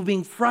people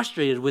being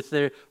frustrated with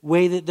the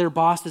way that their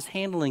boss is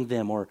handling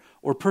them, or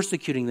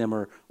persecuting them,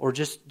 or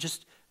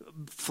just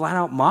flat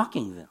out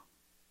mocking them.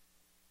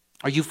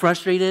 Are you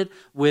frustrated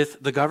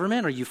with the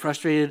government? Are you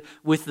frustrated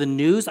with the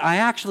news? I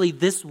actually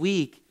this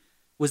week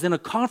was in a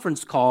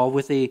conference call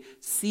with a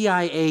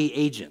CIA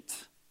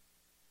agent,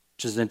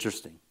 which is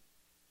interesting.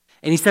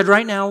 And he said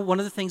right now, one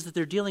of the things that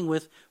they're dealing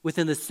with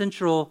within the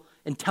Central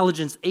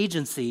Intelligence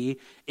Agency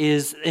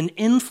is an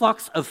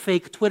influx of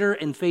fake Twitter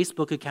and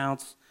Facebook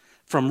accounts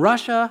from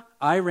Russia,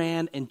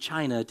 Iran, and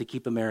China to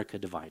keep America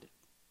divided.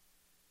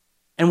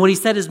 And what he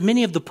said is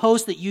many of the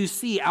posts that you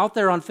see out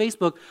there on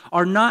Facebook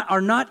are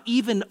not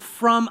even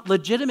from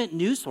legitimate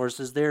news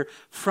sources. They're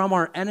from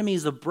our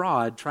enemies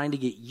abroad trying to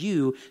get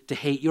you to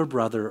hate your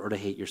brother or to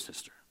hate your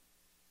sister.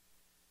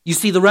 You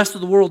see, the rest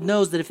of the world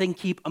knows that if they can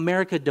keep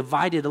America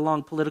divided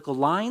along political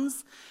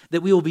lines,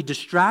 that we will be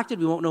distracted,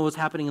 we won't know what's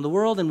happening in the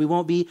world, and we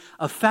won't be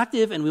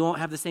effective, and we won't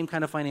have the same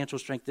kind of financial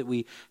strength that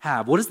we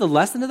have. What is the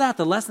lesson of that?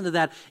 The lesson of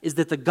that is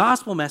that the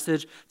gospel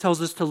message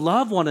tells us to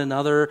love one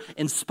another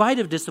in spite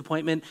of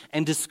disappointment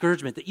and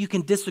discouragement, that you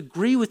can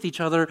disagree with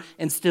each other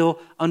and still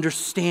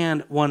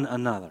understand one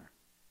another.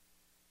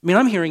 I mean,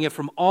 I'm hearing it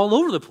from all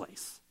over the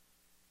place.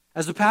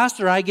 As a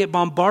pastor, I get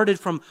bombarded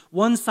from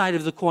one side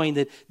of the coin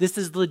that this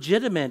is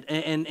legitimate,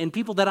 and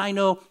people that I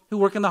know who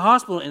work in the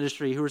hospital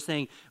industry who are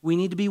saying, we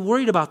need to be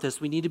worried about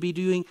this, we need to be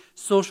doing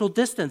social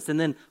distance. And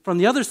then from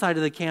the other side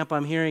of the camp,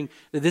 I'm hearing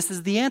that this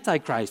is the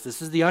Antichrist, this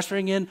is the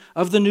ushering in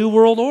of the New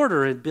World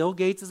Order, and Bill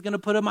Gates is going to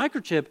put a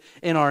microchip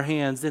in our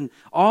hands, and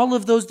all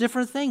of those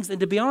different things.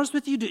 And to be honest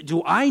with you,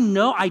 do I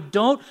know? I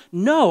don't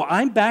know.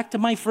 I'm back to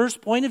my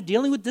first point of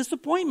dealing with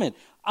disappointment.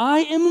 I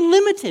am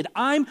limited.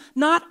 I'm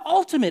not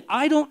ultimate.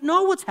 I don't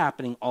know what's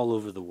happening all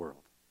over the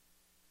world.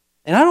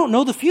 And I don't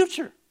know the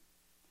future.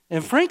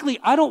 And frankly,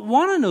 I don't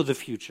want to know the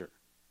future.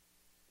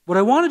 What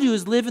I want to do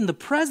is live in the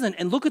present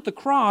and look at the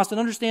cross and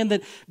understand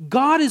that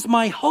God is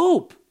my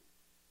hope.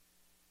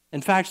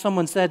 In fact,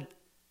 someone said,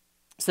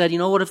 you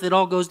know what, if it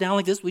all goes down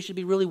like this, we should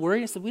be really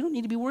worried. I said, we don't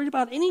need to be worried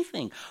about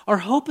anything. Our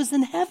hope is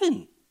in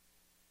heaven.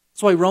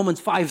 That's why Romans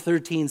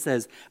 5:13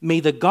 says, may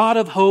the God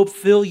of hope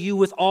fill you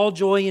with all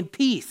joy and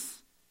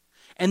peace.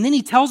 And then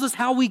he tells us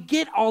how we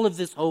get all of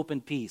this hope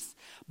and peace.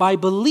 By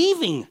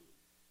believing.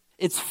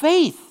 It's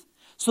faith.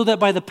 So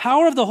that by the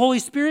power of the Holy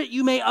Spirit,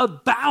 you may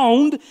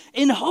abound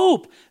in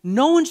hope.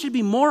 No one should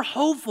be more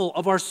hopeful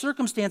of our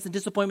circumstance and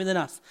disappointment than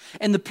us.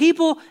 And the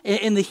people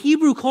in the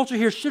Hebrew culture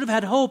here should have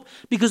had hope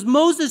because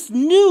Moses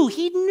knew,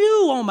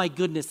 oh my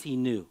goodness, he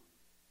knew.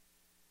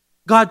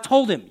 God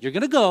told him, you're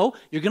going to go,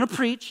 you're going to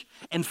preach,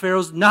 and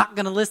Pharaoh's not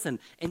going to listen.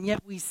 And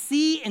yet we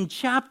see in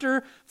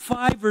chapter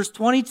 5, verse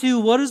 22,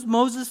 what does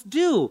Moses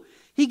do?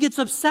 He gets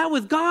upset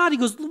with God. He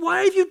goes,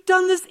 why have you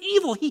done this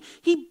evil?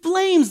 He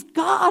blames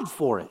God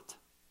for it.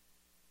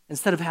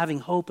 Instead of having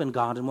hope in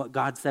God and what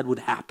God said would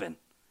happen.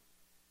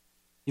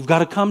 You've got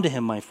to come to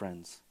him, my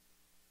friends.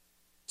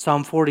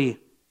 Psalm 40,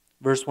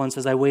 verse 1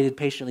 says, I waited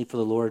patiently for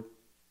the Lord.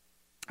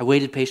 I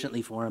waited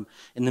patiently for him.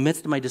 In the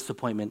midst of my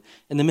disappointment,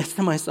 in the midst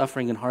of my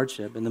suffering and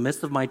hardship, in the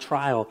midst of my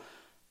trial,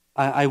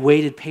 I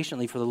waited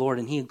patiently for the Lord,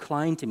 and he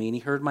inclined to me, and he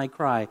heard my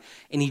cry,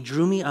 and he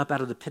drew me up out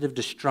of the pit of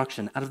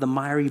destruction, out of the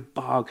miry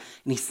bog,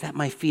 and he set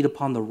my feet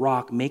upon the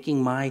rock,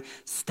 making my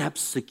steps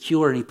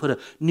secure, and he put a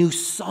new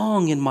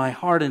song in my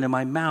heart and in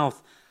my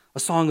mouth, a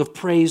song of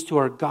praise to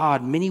our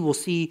God. Many will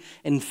see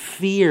and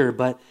fear,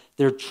 but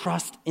their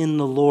trust in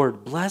the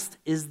Lord. Blessed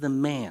is the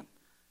man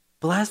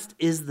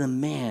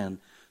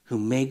who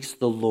makes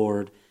the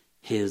Lord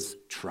his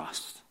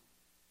trust.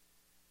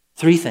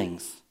 Three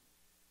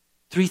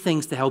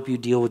things to help you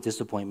deal with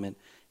disappointment.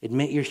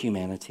 Admit your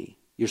humanity,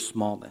 your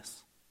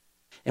smallness.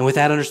 And with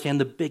that,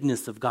 understand the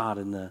bigness of God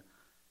and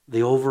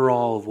the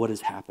overall of what is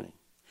happening.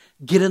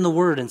 Get in the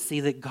Word and see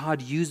that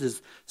God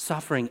uses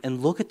suffering,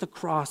 and look at the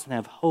cross and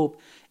have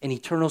hope and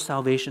eternal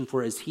salvation,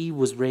 for as he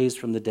was raised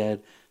from the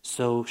dead,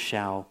 so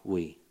shall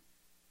we.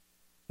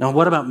 Now,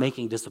 what about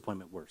making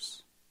disappointment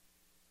worse?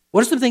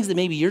 What are some things that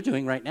maybe you're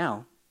doing right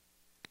now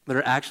that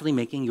are actually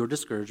making your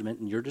discouragement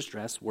and your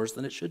distress worse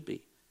than it should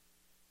be?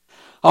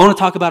 I want to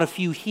talk about a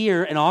few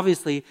here, and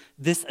obviously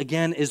this,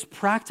 again, is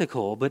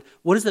practical, but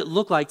what does it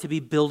look like to be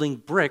building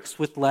bricks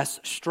with less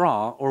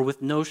straw or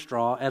with no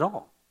straw at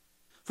all?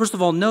 First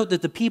of all, note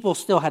that the people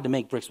still had to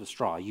make bricks with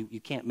straw.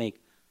 You can't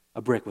make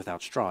a brick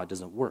without straw. It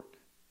doesn't work.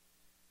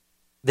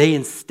 They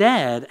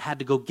instead had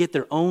to go get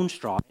their own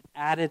straw and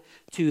add it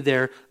to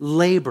their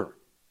labor.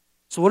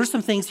 So what are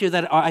some things here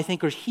that I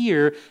think are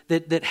here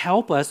that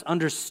help us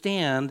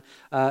understand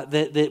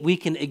that we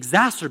can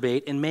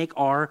exacerbate and make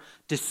our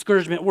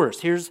discouragement worse?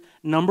 Here's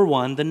number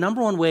one. The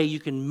number one way you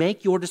can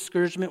make your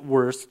discouragement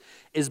worse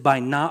is by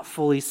not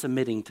fully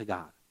submitting to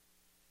God.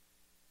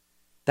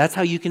 That's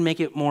how you can make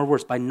it more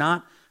worse, by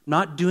not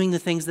doing the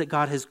things that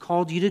God has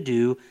called you to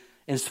do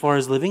as far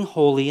as living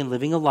holy and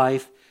living a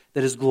life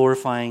that is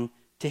glorifying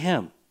to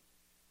him.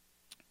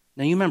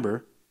 Now you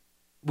remember,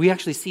 we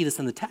actually see this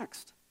in the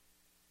text.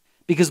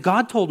 Because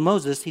God told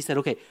Moses, he said,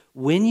 okay,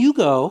 when you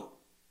go,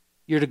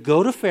 you're to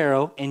go to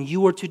Pharaoh and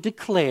you are to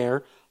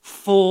declare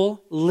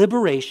full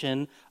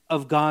liberation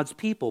of God's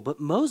people. But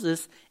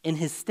Moses, in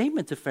his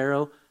statement to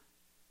Pharaoh,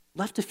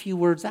 left a few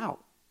words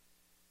out.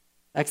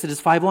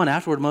 Exodus 5:1,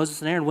 afterward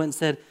Moses and Aaron went and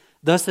said,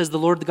 thus says the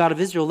Lord, the God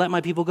of Israel, let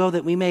my people go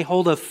that we may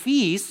hold a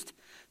feast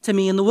to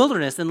me in the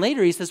wilderness. And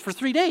later he says, for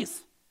 3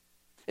 days.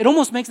 It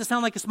almost makes it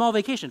sound like a small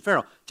vacation.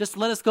 Pharaoh, just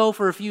let us go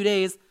for a few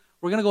days.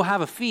 We're going to go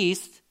have a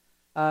feast.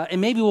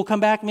 And maybe we'll come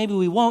back, maybe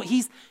we won't.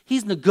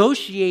 He's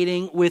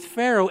negotiating with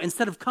Pharaoh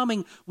instead of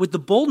coming with the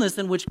boldness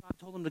in which God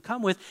told him to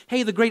come with.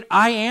 Hey, the great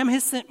I Am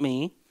has sent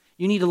me.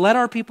 You need to let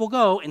our people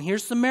go, and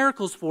here's some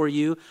miracles for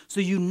you, so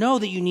you know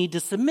that you need to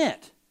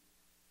submit.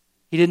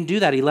 He didn't do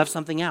that. He left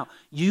something out.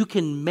 You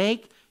can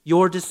make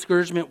your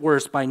discouragement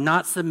worse by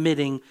not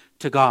submitting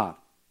to God.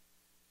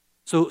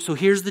 So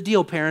here's the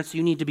deal, parents.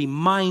 You need to be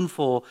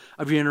mindful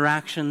of your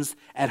interactions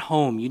at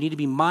home. You need to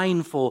be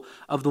mindful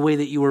of the way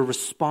that you are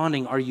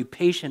responding. Are you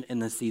patient in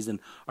this season?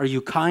 Are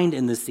you kind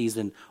in this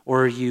season?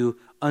 Or are you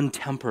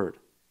untempered?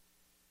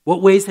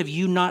 What ways have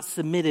you not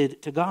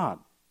submitted to God?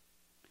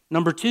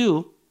 Number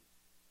two,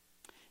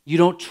 you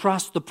don't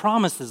trust the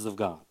promises of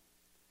God.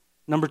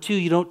 Number two,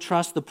 you don't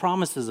trust the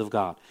promises of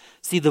God.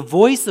 See, the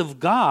voice of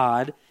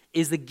God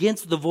is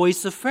against the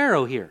voice of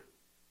Pharaoh here.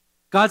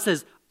 God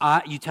says,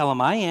 you tell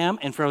him I am,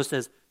 and Pharaoh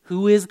says,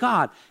 who is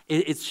God?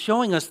 It's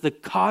showing us the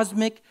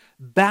cosmic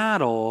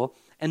battle,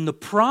 and the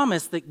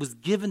promise that was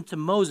given to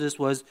Moses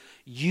was,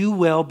 you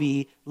will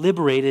be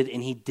liberated,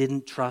 and he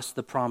didn't trust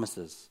the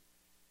promises.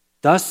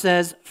 Thus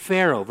says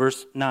Pharaoh,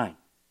 verse 9,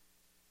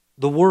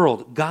 the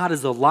world, God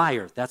is a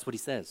liar. That's what he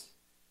says.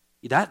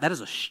 That is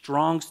a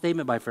strong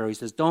statement by Pharaoh. He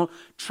says, don't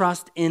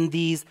trust in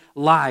these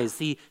lies.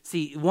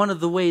 See, one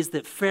of the ways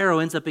that Pharaoh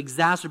ends up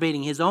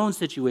exacerbating his own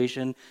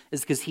situation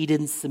is because he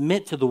didn't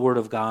submit to the word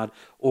of God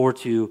or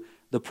to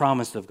the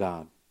promise of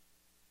God.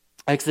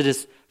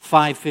 Exodus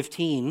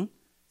 5:15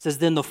 says,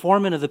 then the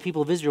foreman of the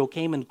people of Israel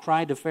came and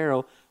cried to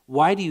Pharaoh,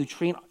 why do you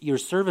treat your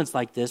servants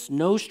like this?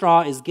 No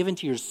straw is given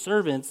to your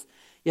servants,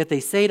 yet they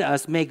say to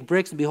us, make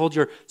bricks, and behold,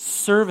 your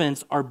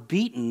servants are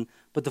beaten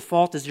but the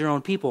fault is your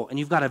own people. And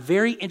you've got a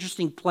very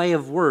interesting play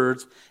of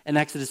words in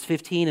Exodus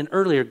 15 and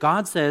earlier.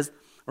 God says,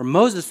 or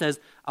Moses says,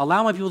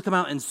 allow my people to come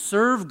out and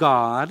serve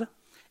God.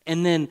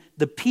 And then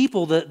the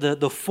people,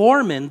 the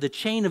foreman, the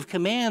chain of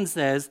command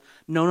says,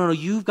 no,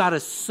 you've got to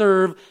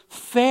serve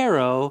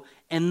Pharaoh.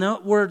 And the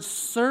word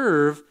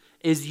serve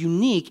is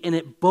unique, and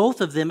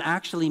both of them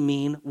actually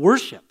mean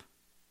worship.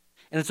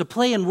 And it's a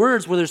play in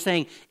words where they're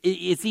saying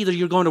it's either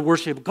you're going to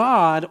worship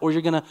God or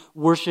you're going to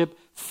worship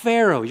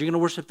Pharaoh. You're going to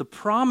worship the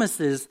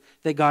promises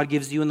that God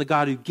gives you and the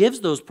God who gives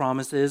those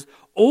promises,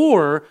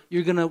 or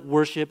you're going to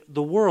worship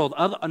the world.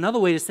 Another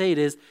way to say it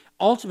is,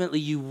 ultimately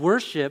you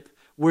worship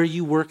where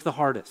you work the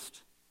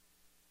hardest.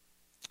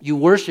 You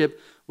worship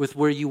with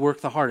where you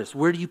work the hardest.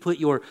 Where do you put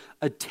your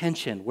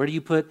attention? Where do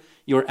you put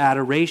your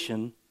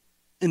adoration?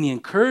 And the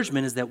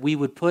encouragement is that we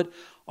would put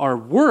our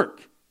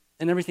work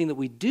and everything that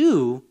we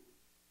do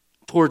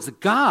towards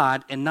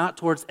God and not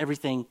towards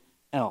everything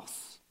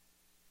else.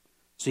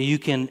 So you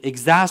can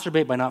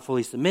exacerbate by not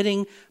fully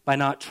submitting, by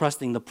not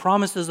trusting the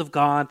promises of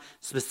God,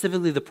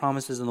 specifically the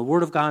promises in the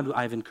Word of God.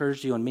 I've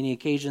encouraged you on many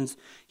occasions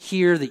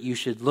here that you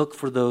should look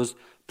for those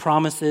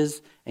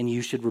promises and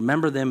you should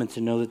remember them and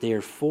to know that they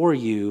are for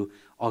you,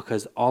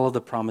 because all of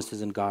the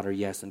promises in God are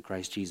yes in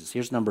Christ Jesus.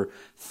 Here's number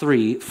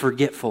 3,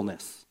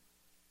 forgetfulness.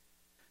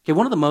 Okay,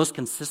 one of the most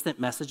consistent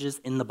messages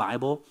in the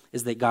Bible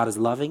is that God is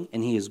loving,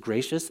 and He is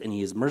gracious, and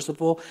He is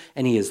merciful,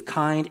 and He is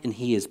kind, and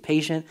He is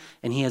patient,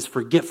 and He has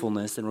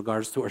forgetfulness in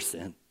regards to our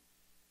sin.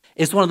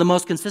 It's one of the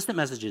most consistent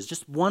messages.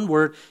 Just one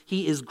word,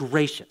 He is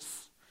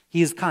gracious.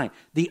 He is kind.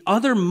 The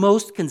other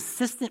most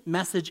consistent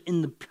message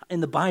in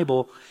the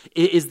Bible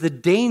is the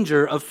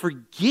danger of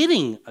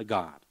forgetting a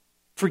God.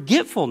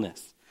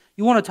 Forgetfulness.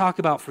 You want to talk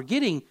about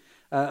forgetting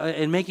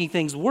and making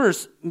things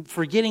worse,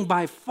 forgetting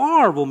by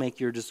far will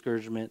make your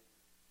discouragement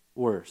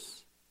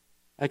worse.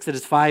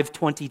 Exodus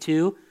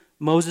 5:22,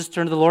 Moses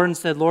turned to the Lord and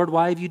said, Lord,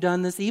 why have you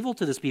done this evil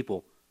to this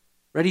people?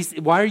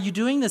 Why are you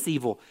doing this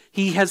evil?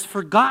 He has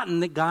forgotten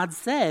that God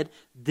said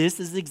this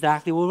is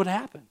exactly what would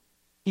happen.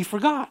 He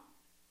forgot.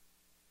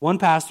 One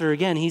pastor,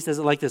 again, he says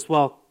it like this,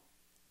 well,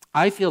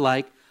 I feel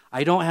like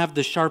I don't have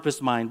the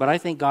sharpest mind, but I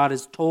think God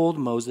has told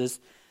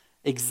Moses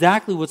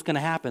exactly what's going to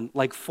happen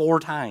like 4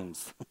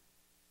 times.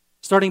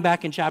 Starting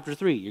back in chapter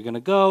 3, you're going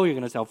to go, you're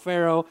going to tell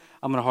Pharaoh,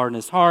 I'm going to harden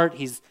his heart,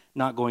 he's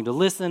not going to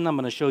listen, I'm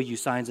going to show you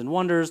signs and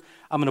wonders,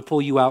 I'm going to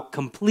pull you out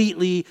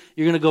completely,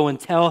 you're going to go and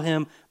tell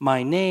him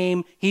my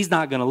name, he's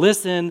not going to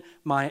listen,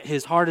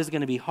 his heart is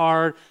going to be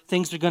hard,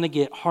 things are going to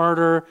get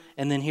harder,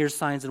 and then here's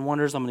signs and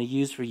wonders I'm going to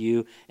use for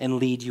you and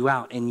lead you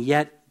out. And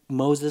yet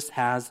Moses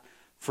has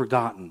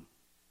forgotten.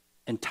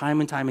 And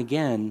time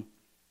again,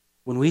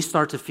 when we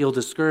start to feel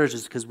discouraged,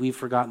 it's because we've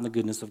forgotten the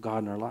goodness of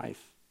God in our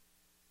life.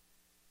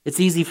 It's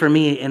easy for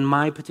me in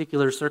my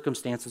particular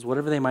circumstances,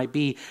 whatever they might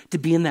be, to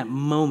be in that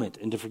moment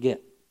and to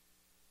forget.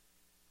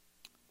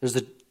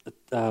 There's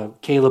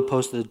Caleb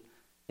posted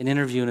an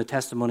interview and a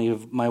testimony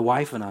of my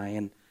wife and I,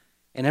 and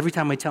every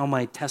time I tell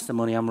my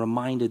testimony, I'm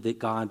reminded that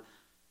God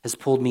has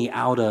pulled me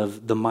out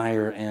of the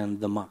mire and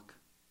the muck.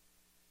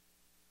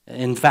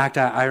 In fact,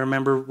 I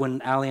remember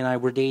when Allie and I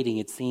were dating,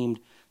 it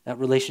seemed that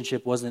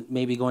relationship wasn't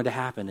maybe going to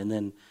happen, and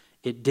then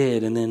it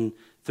did, and then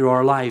through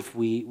our life,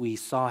 we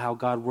saw how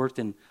God worked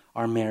in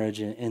our marriage,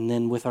 and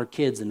then with our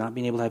kids and not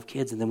being able to have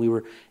kids, and then we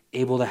were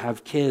able to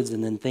have kids,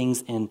 and then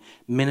things in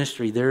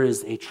ministry. There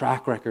is a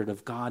track record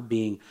of God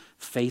being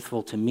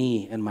faithful to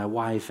me and my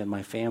wife and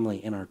my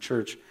family and our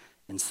church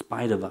in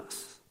spite of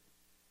us.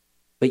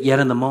 But yet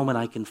in the moment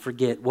I can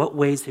forget. What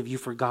ways have you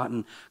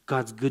forgotten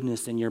God's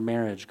goodness in your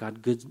marriage,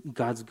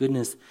 God's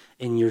goodness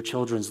in your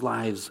children's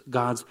lives,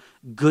 God's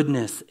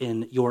goodness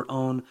in your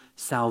own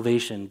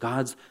salvation,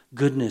 God's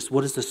goodness?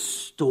 What is the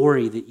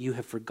story that you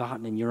have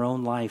forgotten in your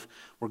own life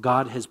where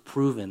God has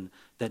proven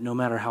that no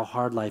matter how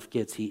hard life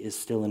gets, He is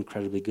still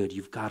incredibly good?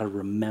 You've got to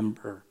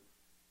remember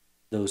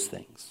those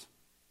things.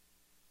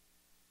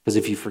 Because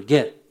if you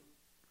forget,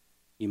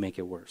 you make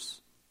it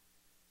worse.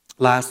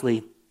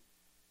 Lastly,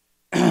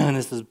 and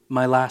this is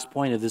my last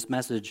point of this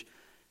message,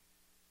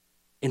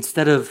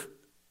 instead of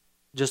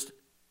just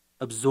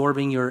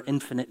absorbing your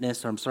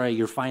infiniteness,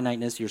 your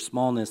finiteness, your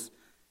smallness,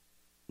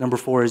 number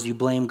 4 is you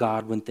blame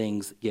God when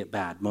things get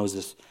bad.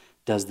 Moses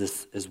does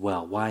this as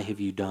well. Why have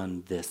you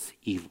done this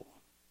evil?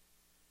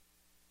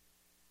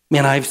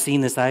 Man, I've seen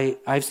this.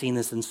 I've seen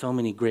this in so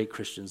many great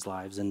Christians'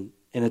 lives, and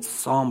it's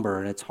somber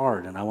and it's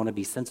hard, and I want to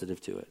be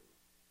sensitive to it.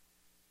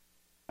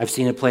 I've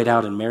seen it played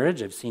out in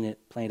marriage. I've seen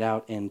it played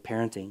out in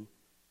parenting.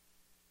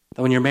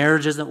 That when your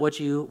marriage isn't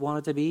what you want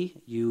it to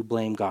be, you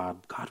blame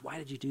God. God, why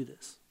did you do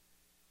this?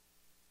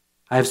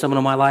 I have someone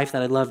in my life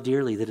that I love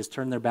dearly that has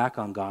turned their back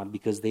on God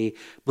because they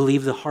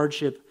believe the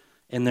hardship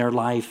in their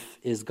life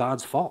is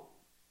God's fault.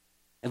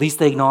 At least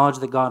they acknowledge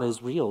that God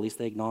is real. At least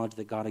they acknowledge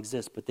that God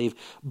exists. But they've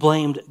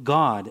blamed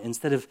God.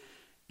 Instead of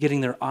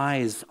getting their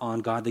eyes on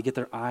God, they get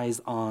their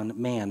eyes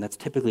on man. That's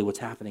typically what's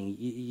happening.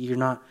 You're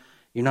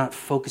not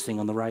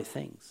focusing on the right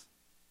things.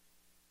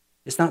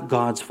 It's not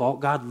God's fault.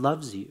 God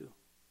loves you.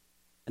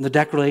 And the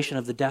declaration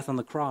of the death on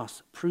the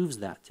cross proves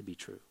that to be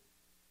true.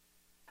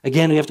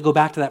 Again, we have to go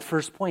back to that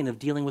first point of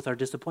dealing with our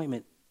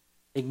disappointment.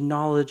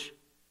 Acknowledge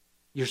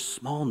your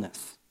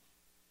smallness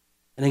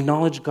and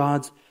acknowledge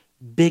God's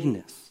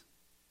bigness.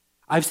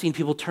 I've seen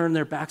people turn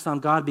their backs on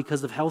God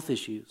because of health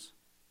issues.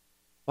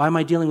 Why am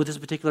I dealing with this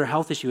particular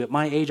health issue? At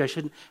my age, I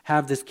shouldn't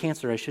have this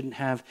cancer. I shouldn't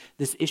have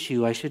this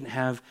issue. I shouldn't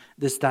have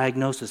this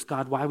diagnosis.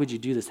 God, why would you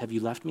do this? Have you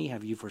left me?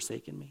 Have you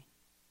forsaken me?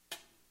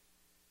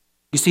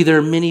 You see, there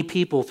are many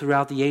people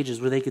throughout the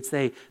ages where they could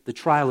say the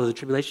trial or the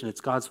tribulation,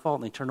 it's God's fault,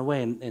 and they turn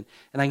away. And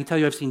I can tell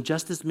you, I've seen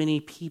just as many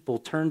people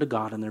turn to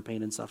God in their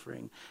pain and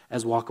suffering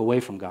as walk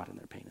away from God in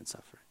their pain and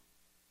suffering.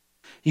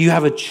 You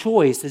have a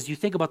choice as you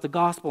think about the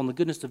gospel and the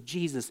goodness of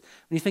Jesus.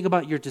 When you think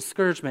about your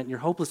discouragement and your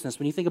hopelessness,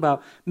 when you think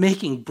about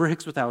making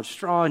bricks without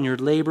straw and your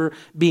labor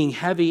being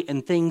heavy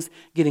and things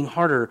getting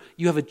harder,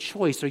 you have a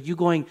choice. Are you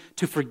going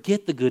to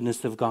forget the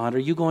goodness of God? Are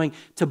you going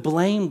to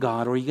blame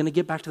God? Or are you going to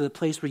get back to the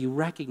place where you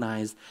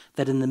recognize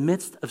that in the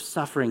midst of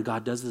suffering,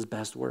 God does his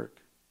best work?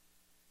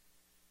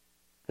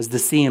 As the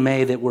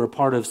CMA that we're a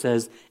part of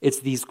says,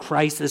 it's these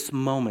crisis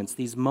moments,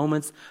 these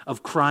moments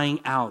of crying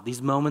out,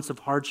 these moments of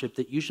hardship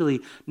that usually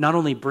not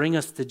only bring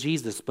us to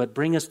Jesus, but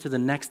bring us to the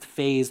next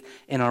phase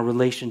in our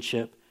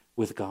relationship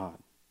with God.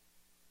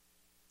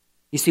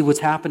 You see, what's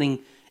happening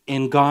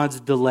in God's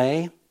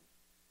delay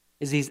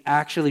is he's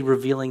actually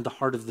revealing the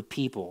heart of the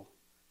people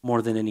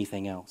more than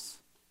anything else.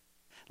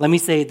 Let me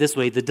say it this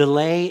way, the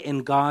delay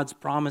in God's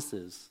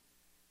promises,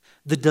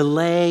 the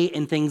delay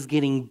in things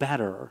getting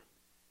better,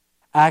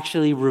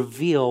 actually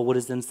reveal what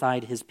is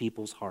inside his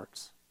people's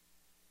hearts.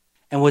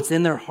 And what's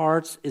in their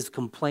hearts is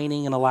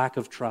complaining and a lack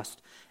of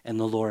trust in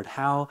the Lord.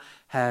 How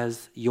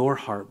has your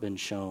heart been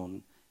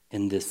shown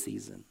in this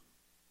season?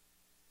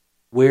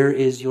 Where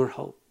is your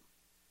hope?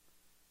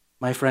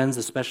 My friends,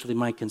 especially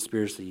my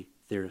conspiracy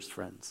theorist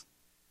friends,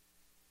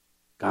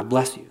 God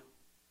bless you.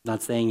 I'm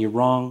not saying you're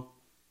wrong.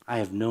 I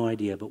have no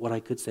idea. But what I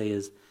could say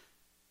is,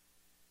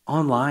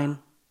 online,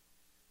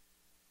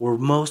 where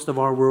most of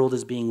our world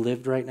is being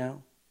lived right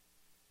now,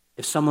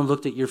 if someone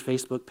looked at your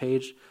Facebook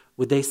page,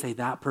 would they say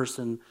that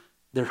person,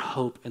 their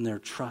hope and their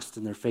trust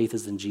and their faith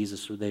is in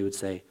Jesus, or they would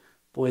say,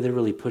 boy, they're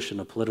really pushing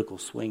a political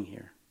swing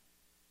here?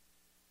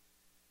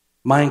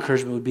 My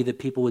encouragement would be that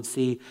people would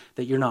see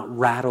that you're not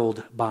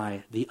rattled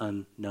by the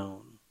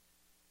unknown,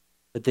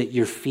 but that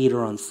your feet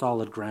are on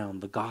solid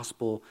ground, the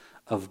gospel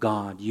of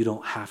God. You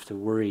don't have to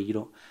worry. You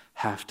don't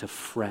have to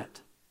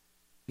fret.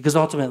 Because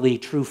ultimately,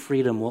 true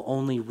freedom will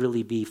only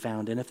really be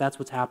found. And if that's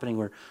what's happening,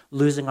 we're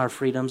losing our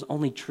freedoms,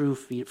 only true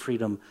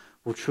freedom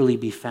will truly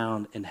be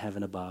found in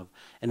heaven above.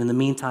 And in the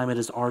meantime, it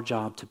is our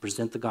job to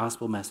present the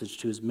gospel message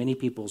to as many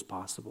people as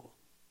possible.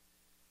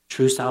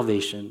 True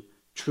salvation,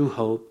 true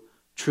hope,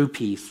 true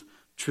peace,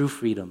 true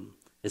freedom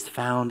is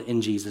found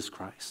in Jesus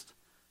Christ.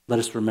 Let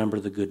us remember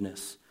the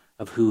goodness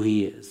of who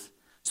he is,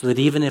 so that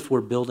even if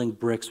we're building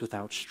bricks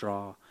without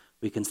straw,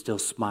 we can still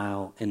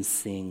smile and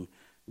sing,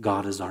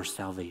 God is our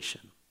salvation.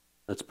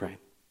 Let's pray.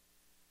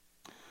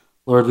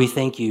 Lord, we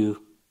thank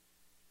you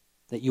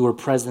that you are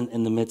present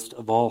in the midst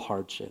of all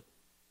hardship.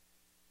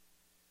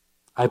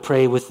 I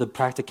pray with the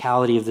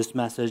practicality of this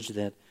message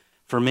that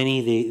for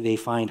many, they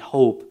find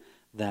hope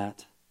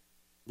that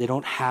they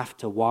don't have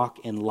to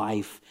walk in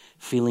life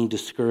feeling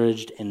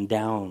discouraged and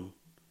down,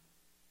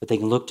 but they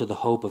can look to the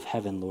hope of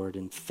heaven, Lord,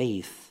 in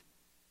faith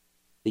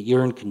that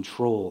you're in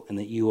control and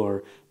that you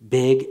are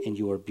big and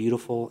you are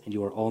beautiful and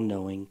you are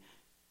all-knowing.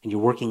 And you're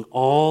working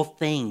all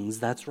things,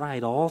 that's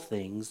right, all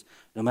things,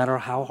 no matter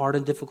how hard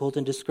and difficult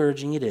and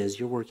discouraging it is,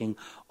 you're working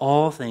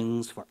all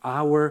things for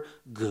our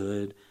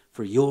good,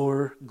 for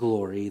your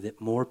glory,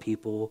 that more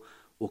people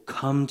will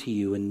come to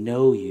you and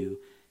know you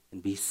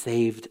and be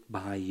saved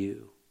by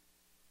you.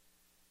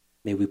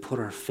 May we put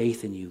our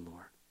faith in you,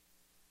 Lord.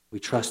 We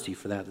trust you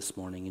for that this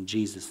morning. In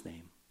Jesus'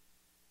 name,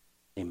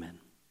 amen.